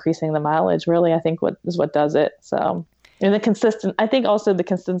increasing the mileage really, I think what does it. So, and I think also the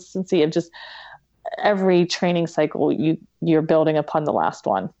consistency of just every training cycle, you're building upon the last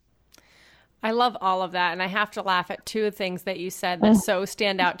one. I love all of that. And I have to laugh at two things that you said that so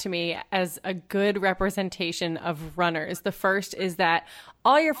stand out to me as a good representation of runners. The first is that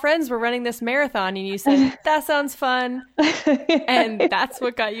all your friends were running this marathon and you said, that sounds fun. And that's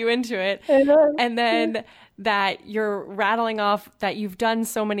what got you into it. And then that you're rattling off that you've done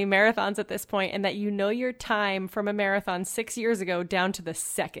so many marathons at this point and that your time from a marathon 6 years ago down to the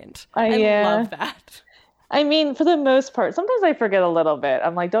second. I love that. I mean, for the most part, sometimes I forget a little bit.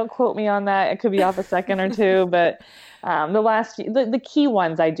 I'm like, don't quote me on that. It could be off a second or two, but the key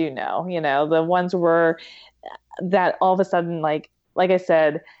ones I do know, the ones were that all of a sudden, like I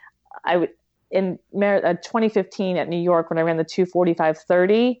said, in 2015 at New York, when I ran the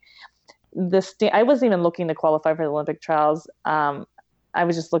 2:45.30, I wasn't even looking to qualify for the Olympic trials. I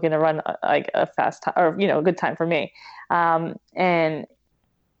was just looking to run a fast time, or, a good time for me. And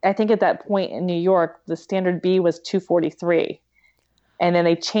I think at that point in New York, the standard B was 2:43. And then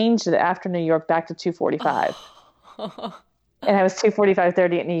they changed it after New York back to 2:45. And I was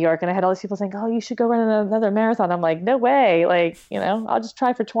 2:45.30 at New York. And I had all these people saying, oh, you should go run another marathon. I'm like, no way. I'll just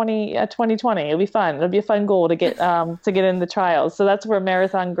try for 2020. It'll be fun. It'll be a fun goal to get in the trials. So that's where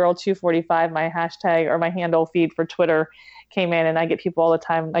Marathon Girl 2:45, my hashtag or my handle feed for Twitter, came in. And I get people all the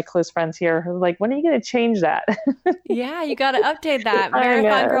time, my close friends here, who are like, when are you going to change that? Yeah, you got to update that.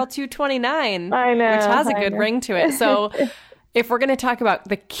 Marathon Girl 2:29. I know. Which has a good ring to it. So if we're going to talk about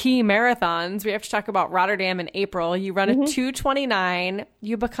the key marathons, we have to talk about Rotterdam in April. You run a 2:29.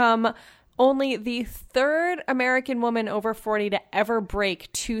 You become only the third American woman over 40 to ever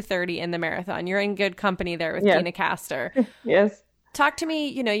break 2:30 in the marathon. You're in good company there with Dina Castor. Yes. Talk to me,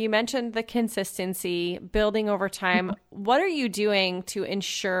 you mentioned the consistency, building over time. What are you doing to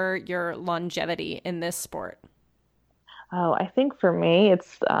ensure your longevity in this sport? Oh, I think for me,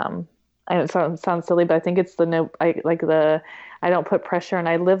 it's, it sounds silly, but I think it's I don't put pressure and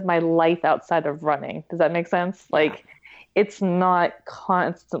I live my life outside of running. Does that make sense? Yeah. Like it's not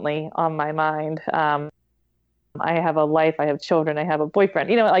constantly on my mind. I have a life, I have children, I have a boyfriend,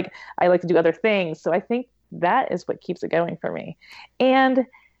 like I like to do other things. So I think that is what keeps it going for me. And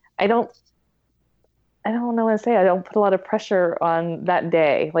I don't know what to say. I don't put a lot of pressure on that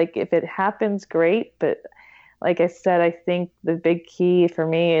day. Like if it happens, great. But like I said, I think the big key for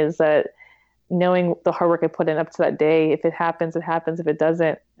me is that knowing the hard work I put in up to that day, if it happens, it happens. If it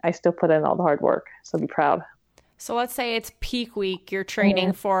doesn't, I still put in all the hard work. So be proud. So let's say it's peak week, you're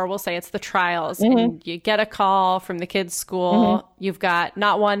training for, we'll say it's the trials, and you get a call from the kids' school. You've got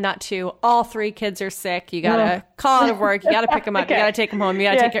not one, not two, all three kids are sick. You got to call out of work. You got to pick them up. You got to take them home. You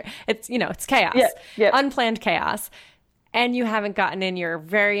got to take care. It's chaos, unplanned chaos. And you haven't gotten in your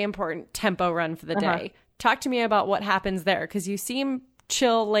very important tempo run for the day. Talk to me about what happens there, because you seem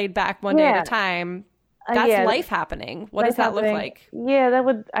chill, laid back one day at a time. That's life happening. What does that look like? Yeah, it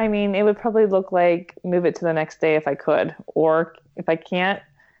would probably look like move it to the next day if I could. Or if I can't,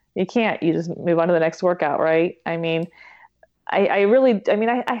 you can't. You just move on to the next workout, right? I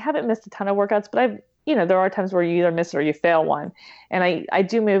haven't missed a ton of workouts, but there are times where you either miss it or you fail one. And I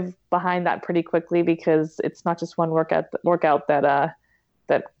do move behind that pretty quickly because it's not just one workout that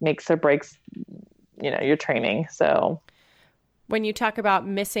makes or breaks, your training. So when you talk about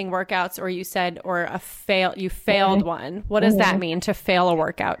missing workouts, or you said, or you failed one, what does that mean, to fail a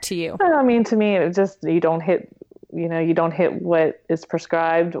workout to you? I mean, to me, it just, you don't hit what is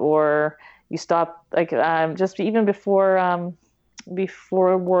prescribed, or you stop, like, just even before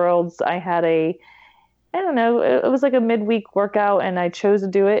Worlds, I had it was like a midweek workout and I chose to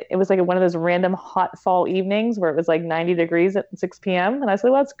do it. It was like one of those random hot fall evenings where it was like 90 degrees at 6 p.m. And I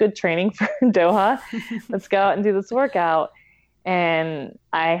said, well, that's good training for Doha. Let's go out and do this workout. And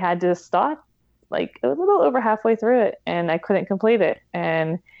I had to stop like a little over halfway through it and I couldn't complete it.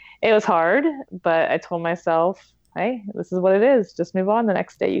 And it was hard, but I told myself, hey, this is what it is. Just move on the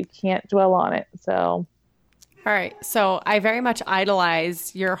next day. You can't dwell on it. So. All right. So I very much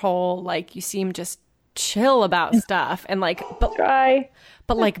idolize your whole, like, you seem just chill about stuff and like,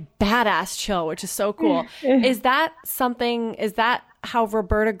 but like badass chill, which is so cool. Is that how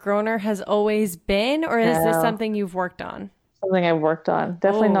Roberta Groner has always been, or is this something you've worked on? Something I've worked on.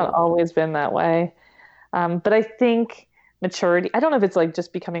 Definitely not always been that way. But I think maturity, I don't know if it's like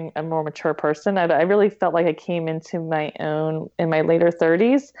just becoming a more mature person. I really felt like I came into my own in my later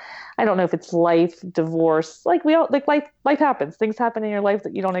 30s. I don't know if it's life, divorce, like life happens. Things happen in your life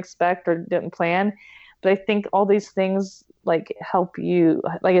that you don't expect or didn't plan. But I think all these things like help you,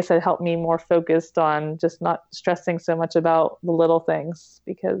 like I said, help me more focused on just not stressing so much about the little things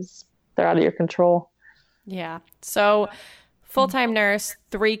because they're out of your control. Yeah. So full-time nurse,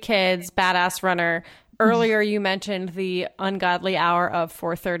 3 kids, badass runner. Earlier, you mentioned the ungodly hour of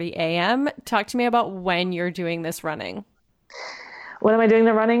 4:30 a.m. Talk to me about when you're doing this running. When am I doing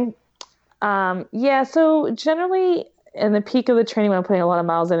the running? So generally in the peak of the training, when I'm putting a lot of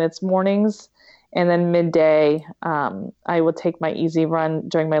miles in, it's mornings. And then midday, I will take my easy run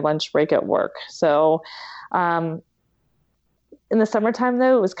during my lunch break at work. So in the summertime,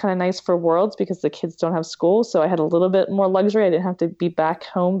 though, it was kind of nice for Worlds because the kids don't have school. So I had a little bit more luxury. I didn't have to be back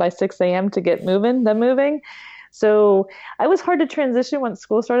home by 6 a.m. to get moving. So I was hard to transition once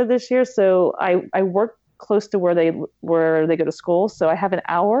school started this year. So I work close to where they go to school. So I have an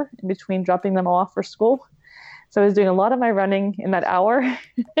hour in between dropping them off for school. So I was doing a lot of my running in that hour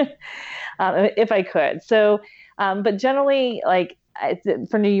if I could. So, but generally, like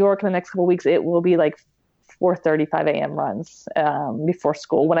for New York in the next couple of weeks, it will be like 4:35 a.m. runs before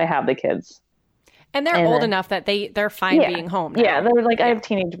school when I have the kids. And they're old enough that they're fine being home now. Yeah, they're like, I have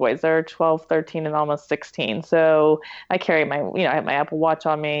teenage boys. They're 12, 13, and almost 16. So I carry I have my Apple Watch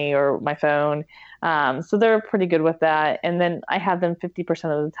on me or my phone. So they're pretty good with that. And then I have them 50%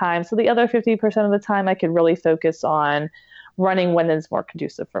 of the time. So the other 50% of the time, I could really focus on running when it's more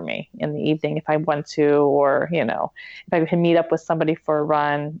conducive for me in the evening if I want to, or, if I can meet up with somebody for a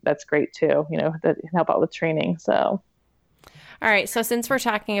run, that's great too, that can help out with training. So. All right. So since we're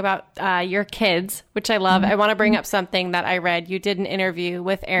talking about your kids, which I love, I want to bring up something that I read. You did an interview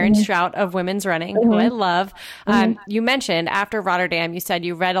with Erin Strout of Women's Running, who I love. You mentioned after Rotterdam, you said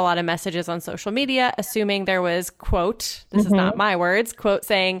you read a lot of messages on social media, assuming there was, quote, this is not my words, quote,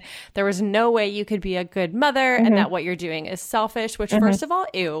 saying there was no way you could be a good mother and that what you're doing is selfish, which first of all,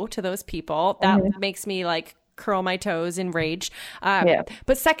 ew to those people. That makes me like curl my toes in rage. Yeah.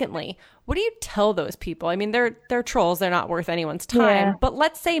 But secondly, what do you tell those people? I mean, they're trolls. They're not worth anyone's time. Yeah. But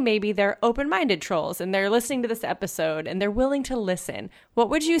let's say maybe they're open-minded trolls and they're listening to this episode and they're willing to listen. What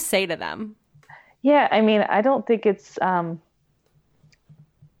would you say to them? Yeah. I mean, I don't think it's, I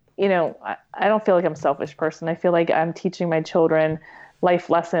don't feel like I'm a selfish person. I feel like I'm teaching my children life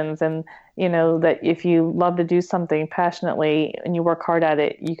lessons, and, that if you love to do something passionately and you work hard at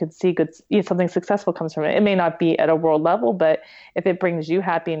it, you could see something successful comes from it. It may not be at a world level, but if it brings you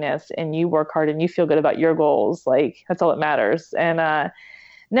happiness and you work hard and you feel good about your goals, like, that's all that matters. And,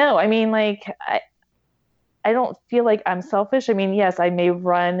 no, I mean, like, I don't feel like I'm selfish. I mean, yes, I may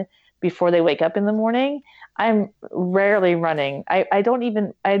run before they wake up in the morning. I'm rarely running. I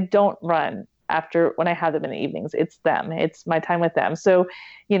don't run after when I have them in the evenings. It's them. It's my time with them. So,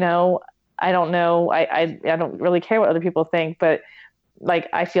 I don't know. I don't really care what other people think, but like,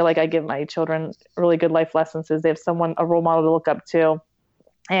 I feel like I give my children really good life lessons as they have a role model to look up to.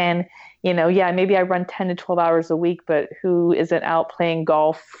 And, yeah, maybe I run 10 to 12 hours a week, but who isn't out playing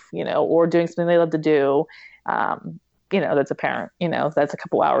golf, or doing something they love to do? That's a parent, that's a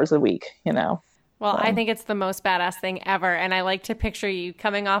couple hours a week, Well, I think it's the most badass thing ever. And I like to picture you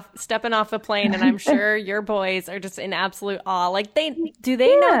stepping off a plane, and I'm sure your boys are just in absolute awe. Like, do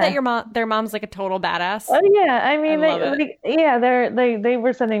they know that their mom's like a total badass? Oh yeah. I mean, they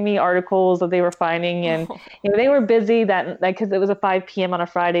were sending me articles that they were finding, and they were busy because it was a 5 p.m. on a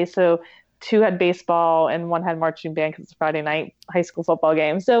Friday. So 2 had baseball and 1 had marching band because it's a Friday night high school football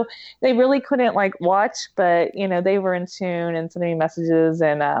game. So they really couldn't watch, but they were in tune and sending me messages.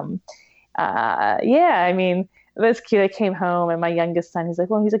 And, I mean, it was cute. I came home and my youngest son, he's like,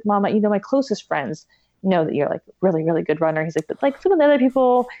 Mama, my closest friends know that you're like really, really good runner. He's like, but some of the other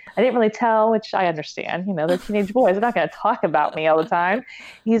people, I didn't really tell, which I understand, they're teenage boys. They're not going to talk about me all the time.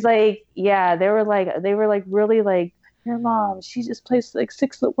 He's like, yeah, they were really like, your mom, she just plays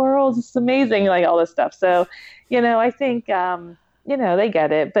 6 worlds. It's amazing. Like all this stuff. So, I think, they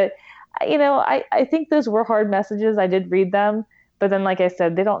get it, but I think those were hard messages. I did read them. But then, like I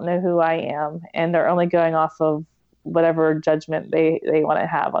said, they don't know who I am, and they're only going off of whatever judgment they want to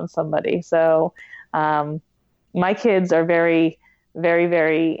have on somebody. So my kids are very, very,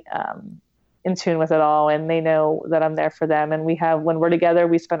 very in tune with it all, and they know that I'm there for them. And when we're together,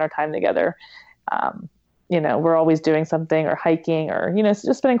 we spend our time together. We're always doing something or hiking or,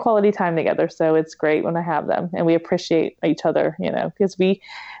 just spending quality time together. So it's great when I have them, and we appreciate each other, because we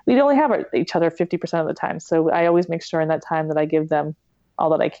only have each other 50% of the time. So I always make sure in that time that I give them all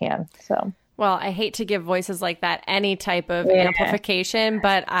that I can. So. Well, I hate to give voices like that any type of amplification,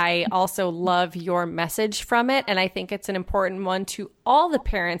 but I also love your message from it. And I think it's an important one to all the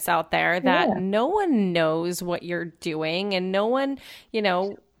parents out there that no one knows what you're doing, and no one,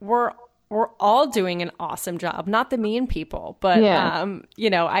 we're all doing an awesome job, not the mean people, but,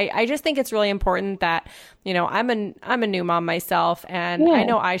 I just think it's really important that, I'm a new mom myself, and I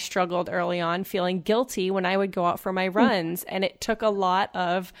know I struggled early on feeling guilty when I would go out for my runs. And it took a lot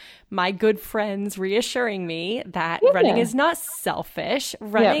of my good friends reassuring me that running is not selfish.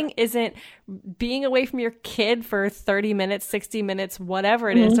 Running isn't being away from your kid for 30 minutes, 60 minutes, whatever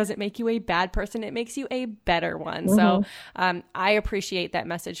it is, doesn't make you a bad person. It makes you a better one. So I appreciate that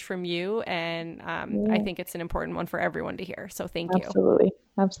message from you. And I think it's an important one for everyone to hear. So thank you.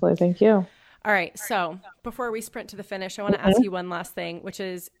 Absolutely. Thank you. All right. So before we sprint to the finish, I want to ask you one last thing, which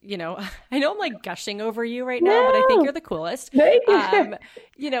is, I know I'm like gushing over you right now, but I think you're the coolest. Thank you.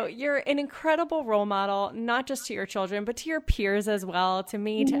 You're an incredible role model, not just to your children, but to your peers as well, to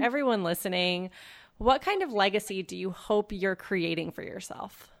me, to everyone listening. What kind of legacy do you hope you're creating for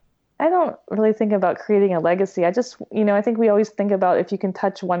yourself? I don't really think about creating a legacy. I just, I think we always think about if you can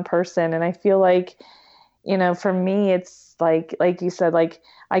touch one person. And I feel like, for me, it's like you said,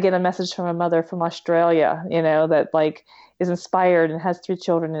 I get a message from a mother from Australia, that is inspired and has 3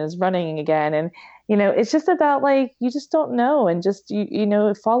 children and is running again. And, it's just about you just don't know, and just,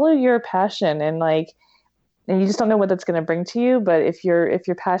 follow your passion, and you just don't know what that's going to bring to you. But if you're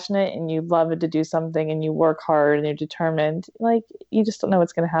passionate and you love it to do something and you work hard and you're determined, you just don't know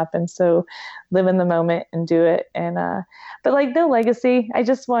what's going to happen. So live in the moment and do it. And, but no legacy. I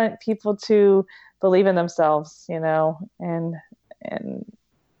just want people to believe in themselves, and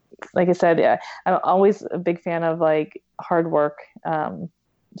like I said, I'm always a big fan of hard work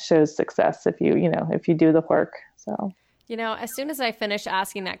shows success if you do the work. So. As soon as I finished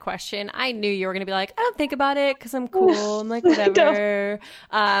asking that question, I knew you were going to be like, I don't think about it because I'm cool. I'm like, whatever.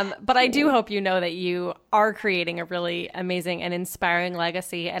 But I do hope that you are creating a really amazing and inspiring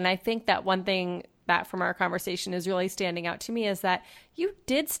legacy. And I think that one thing that from our conversation is really standing out to me is that you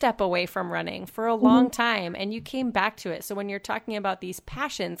did step away from running for a long time and you came back to it. So when you're talking about these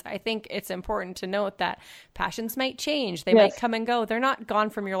passions, I think it's important to note that passions might change. They might come and go. They're not gone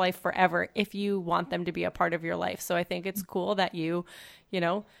from your life forever if you want them to be a part of your life. So I think it's cool that you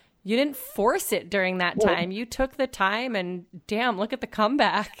didn't force it during that time. You took the time and damn, look at the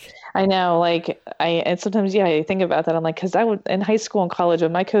comeback. I know. And sometimes, I think about that. I'm like, cause in high school and college,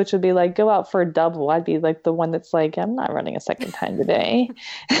 when my coach would be like, go out for a double, I'd be like the one that's like, I'm not running a second time today.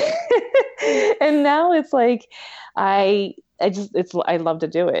 And now it's like, I love to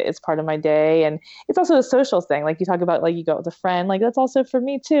do it. It's part of my day. And it's also a social thing. Like you talk about, like you go with a friend, like that's also for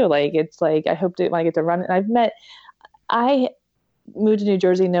me too. Like, it's like, I hope when I get to run, and I moved to New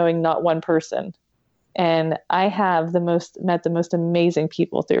Jersey knowing not one person. And I have met the most amazing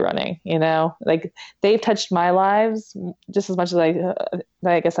people through running, like they've touched my lives just as much as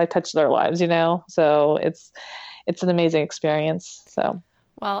I guess I touched their lives, so it's an amazing experience. So.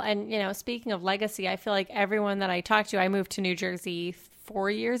 Well, and speaking of legacy, I feel like everyone that I talked to, I moved to New Jersey 4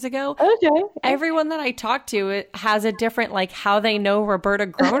 years ago. Okay. Everyone that I talk to, it has a different, like how they know Roberta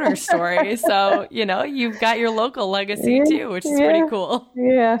Groner story. So, you've got your local legacy too, which is pretty cool.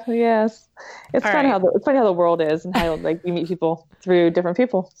 Yeah. Yes. It's funny how the world is and how like you meet people through different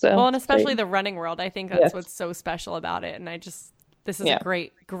people. So, well, and especially the running world. I think that's what's so special about it. And this is a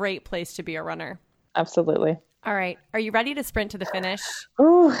great, great place to be a runner. Absolutely. All right. Are you ready to sprint to the finish?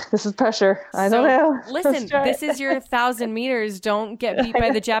 Ooh, this is pressure. I don't know. Listen, this is your 1,000 meters. Don't get beat by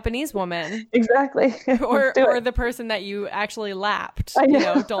the Japanese woman. Exactly. or the person that you actually lapped.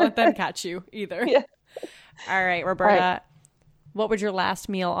 Don't let them catch you either. Yeah. All right, Roberta. What would your last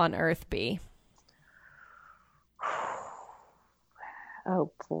meal on Earth be?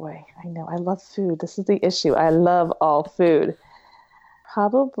 Oh boy. I know. I love food. This is the issue. I love all food.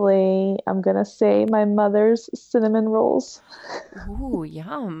 Probably, I'm going to say my mother's cinnamon rolls. Ooh,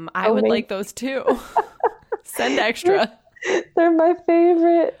 yum. I would like those too. Send extra. They're my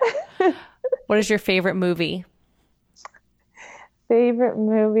favorite. What is your favorite movie? Favorite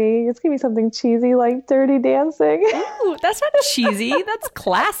movie? It's going to be something cheesy like Dirty Dancing. Ooh, that's not cheesy. That's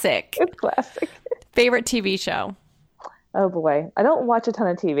classic. It's classic. Favorite TV show? Oh boy. I don't watch a ton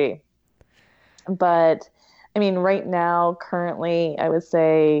of TV, but I mean, right now, currently, I would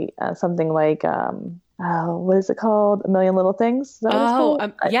say something like, what is it called? A Million Little Things? Is that what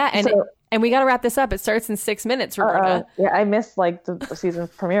it's called? Yeah. And we got to wrap this up. It starts in 6 minutes, Roberta. Yeah, I missed like the season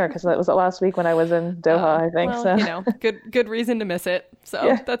premiere because that was last week when I was in Doha, I think. Well, so. Good reason to miss it.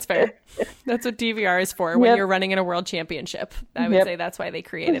 So that's fair. That's what DVR is for when you're running in a world championship. I would say that's why they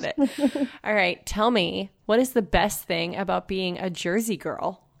created it. All right. Tell me, what is the best thing about being a Jersey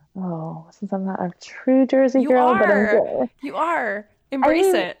girl? Oh, since I'm not a true Jersey girl, but you are.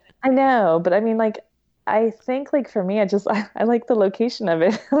 Embrace it. I know, but I mean, like, I think, like, for me, I like the location of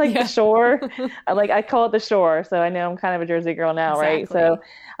it. I like the shore. I call it the shore. So I know I'm kind of a Jersey girl now, right? So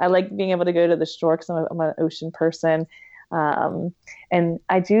I like being able to go to the shore because I'm an ocean person. And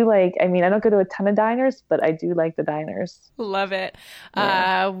I do I don't go to a ton of diners, but I do like the diners. Love it.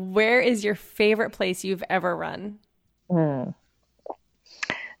 Yeah. Where is your favorite place you've ever run?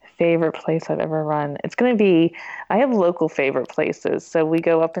 Favorite place I've ever run. It's going to be, I have local favorite places. So we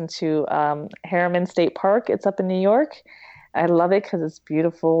go up into Harriman State Park. It's up in New York. I love it because it's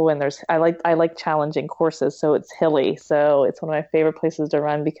beautiful and I like challenging courses. So it's hilly. So it's one of my favorite places to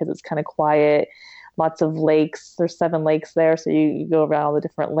run because it's kind of quiet. Lots of lakes. There's 7 lakes there. So you go around all the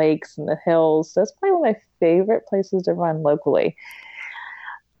different lakes and the hills. So it's probably one of my favorite places to run locally.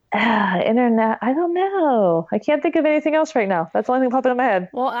 Internet. I don't know. I can't think of anything else right now. That's the only thing popping in my head.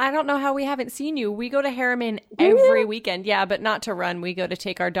 Well, I don't know how we haven't seen you. We go to Harriman every weekend. Yeah, but not to run. We go to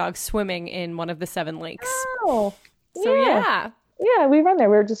take our dogs swimming in one of the 7 lakes. Oh, so yeah. Yeah, we run there.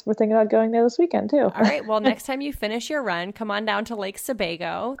 We're thinking about going there this weekend too. All right. Well, next time you finish your run, come on down to Lake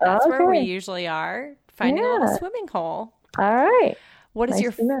Sebago. That's where we usually are, finding a little swimming hole. All right. What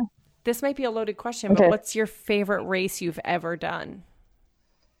is this might be a loaded question, but what's your favorite race you've ever done?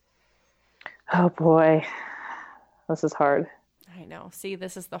 Oh boy, this is hard. I know. See,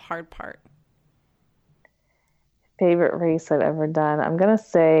 this is the hard part. Favorite race I've ever done. I'm going to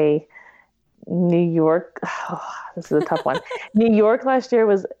say New York. Oh, this is a tough one. New York last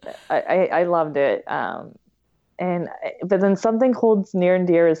year I loved it. But then something holds near and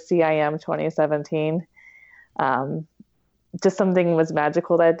dear is CIM 2017. Just something was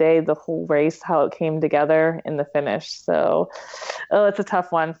magical that day, the whole race, how it came together in the finish. So, it's a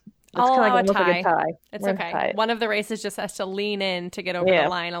tough one. It's kind of like a tie. It's okay. One of the races just has to lean in to get over the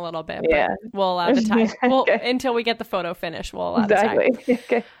line a little bit. But we'll allow the tie. Until we get the photo finish, we'll allow the tie.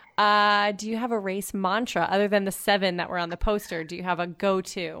 Okay. Do you have a race mantra other than the 7 that were on the poster? Do you have a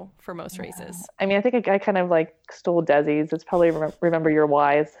go-to for most races? I mean, I think I kind of like stole Desi's. It's probably remember your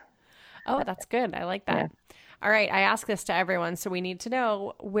whys. Oh, that's good. I like that. Yeah. All right. I ask this to everyone, so we need to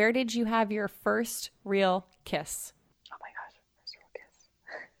know, where did you have your first real kiss? Oh my gosh, first real kiss.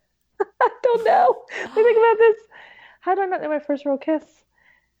 I don't know. Let me think about this. How do I not know my first real kiss?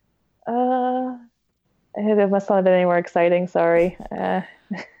 It must not have been anywhere exciting. Sorry.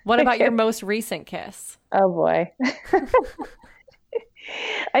 What about your most recent kiss? Oh boy.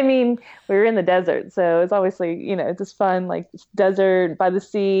 I mean, we were in the desert, so it's obviously, it's just fun, like desert by the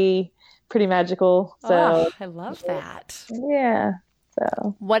sea, pretty magical. So I love that. Yeah.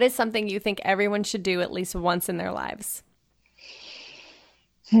 So what is something you think everyone should do at least once in their lives?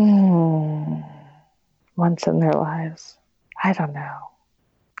 Once in their lives. I don't know.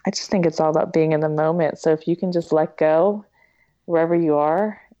 I just think it's all about being in the moment. So if you can just let go wherever you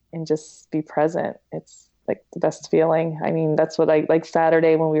are and just be present, it's like the best feeling. I mean, that's what I like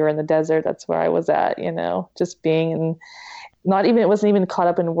Saturday when we were in the desert. That's where I was at, just being in, it wasn't even caught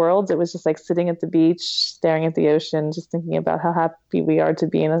up in worlds. It was just like sitting at the beach, staring at the ocean, just thinking about how happy we are to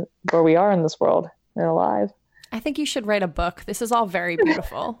be where we are in this world and alive. I think you should write a book. This is all very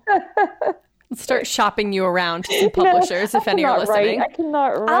beautiful. Let's start shopping you around to some publishers if any are listening. I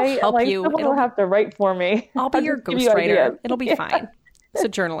cannot write. I'll help you. Someone will have to write for me. I'll be your ghostwriter. It'll be fine. It's a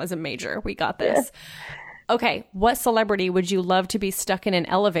journalism major. We got this. Yeah. Okay. What celebrity would you love to be stuck in an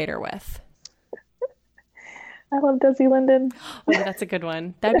elevator with? I love Desi Linden. Oh, that's a good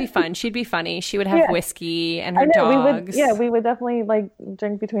one. That'd be fun. She'd be funny. She would have whiskey and her dogs. We would definitely like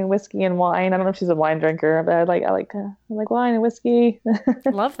drink between whiskey and wine. I don't know if she's a wine drinker, but I like wine and whiskey.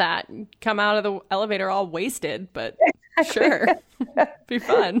 Love that. Come out of the elevator all wasted, but sure. Be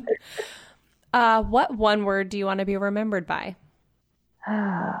fun. What one word do you want to be remembered by?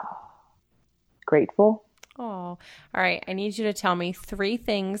 Grateful. Oh, all right. I need you to tell me 3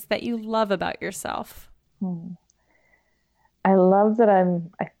 things that you love about yourself. I love that I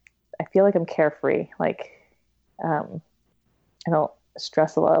feel like I'm carefree. Like, I don't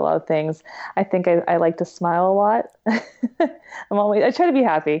stress a lot of things. I think I like to smile a lot. I try to be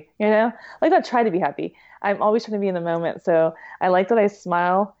happy, like not try to be happy. I'm always trying to be in the moment. So I like that I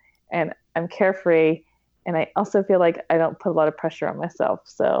smile and I'm carefree. And I also feel like I don't put a lot of pressure on myself.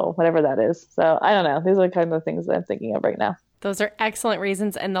 So whatever that is. So I don't know. These are kind of the things that I'm thinking of right now. Those are excellent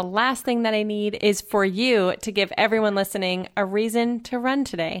reasons. And the last thing that I need is for you to give everyone listening a reason to run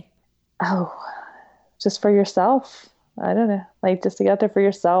today. Oh, just for yourself. I don't know. Like just to get out there for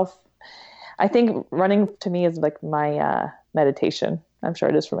yourself. I think running to me is like my meditation. I'm sure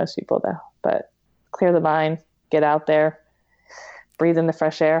it is for most people though. But clear the mind, get out there, breathe in the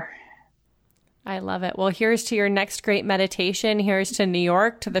fresh air. I love it. Well, here's to your next great meditation. Here's to New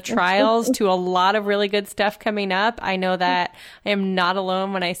York, to the trials, to a lot of really good stuff coming up. I know that I am not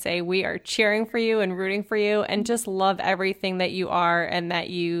alone when I say we are cheering for you and rooting for you and just love everything that you are and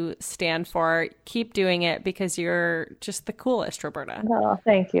that you stand for. Keep doing it because you're just the coolest, Roberta. Oh,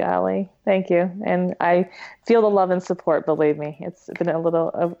 thank you, Allie. Thank you. And I feel the love and support, believe me. It's been a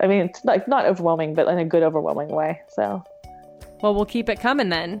little, it's like not overwhelming, but in a good overwhelming way. So, well, we'll keep it coming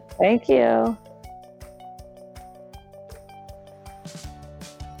then. Thank you.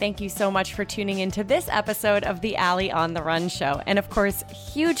 Thank you so much for tuning into this episode of the Allie on the Run show. And of course,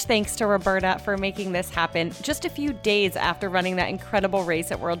 huge thanks to Roberta for making this happen just a few days after running that incredible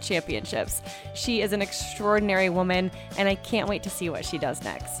race at World Championships. She is an extraordinary woman, and I can't wait to see what she does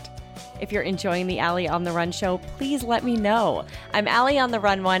next. If you're enjoying the Allie on the Run show, please let me know. I'm Allie on the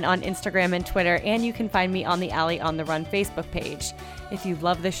Run 1 on Instagram and Twitter, and you can find me on the Allie on the Run Facebook page. If you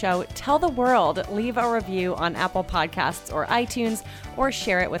love the show, tell the world, leave a review on Apple Podcasts or iTunes, or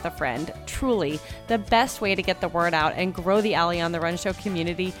share it with a friend. Truly, the best way to get the word out and grow the Allie on the Run show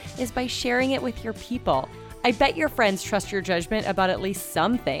community is by sharing it with your people. I bet your friends trust your judgment about at least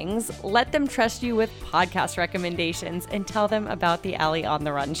some things. Let them trust you with podcast recommendations and tell them about the Allie on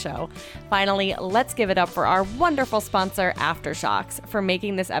the Run show. Finally, let's give it up for our wonderful sponsor, Aftershocks, for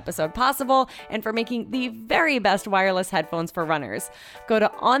making this episode possible and for making the very best wireless headphones for runners. Go to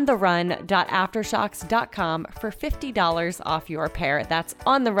ontherun.aftershocks.com for $50 off your pair. That's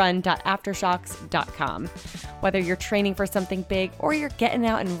ontherun.aftershocks.com. Whether you're training for something big or you're getting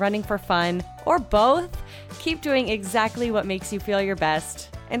out and running for fun, or both, keep doing exactly what makes you feel your best.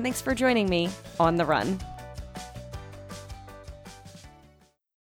 And thanks for joining me on the run.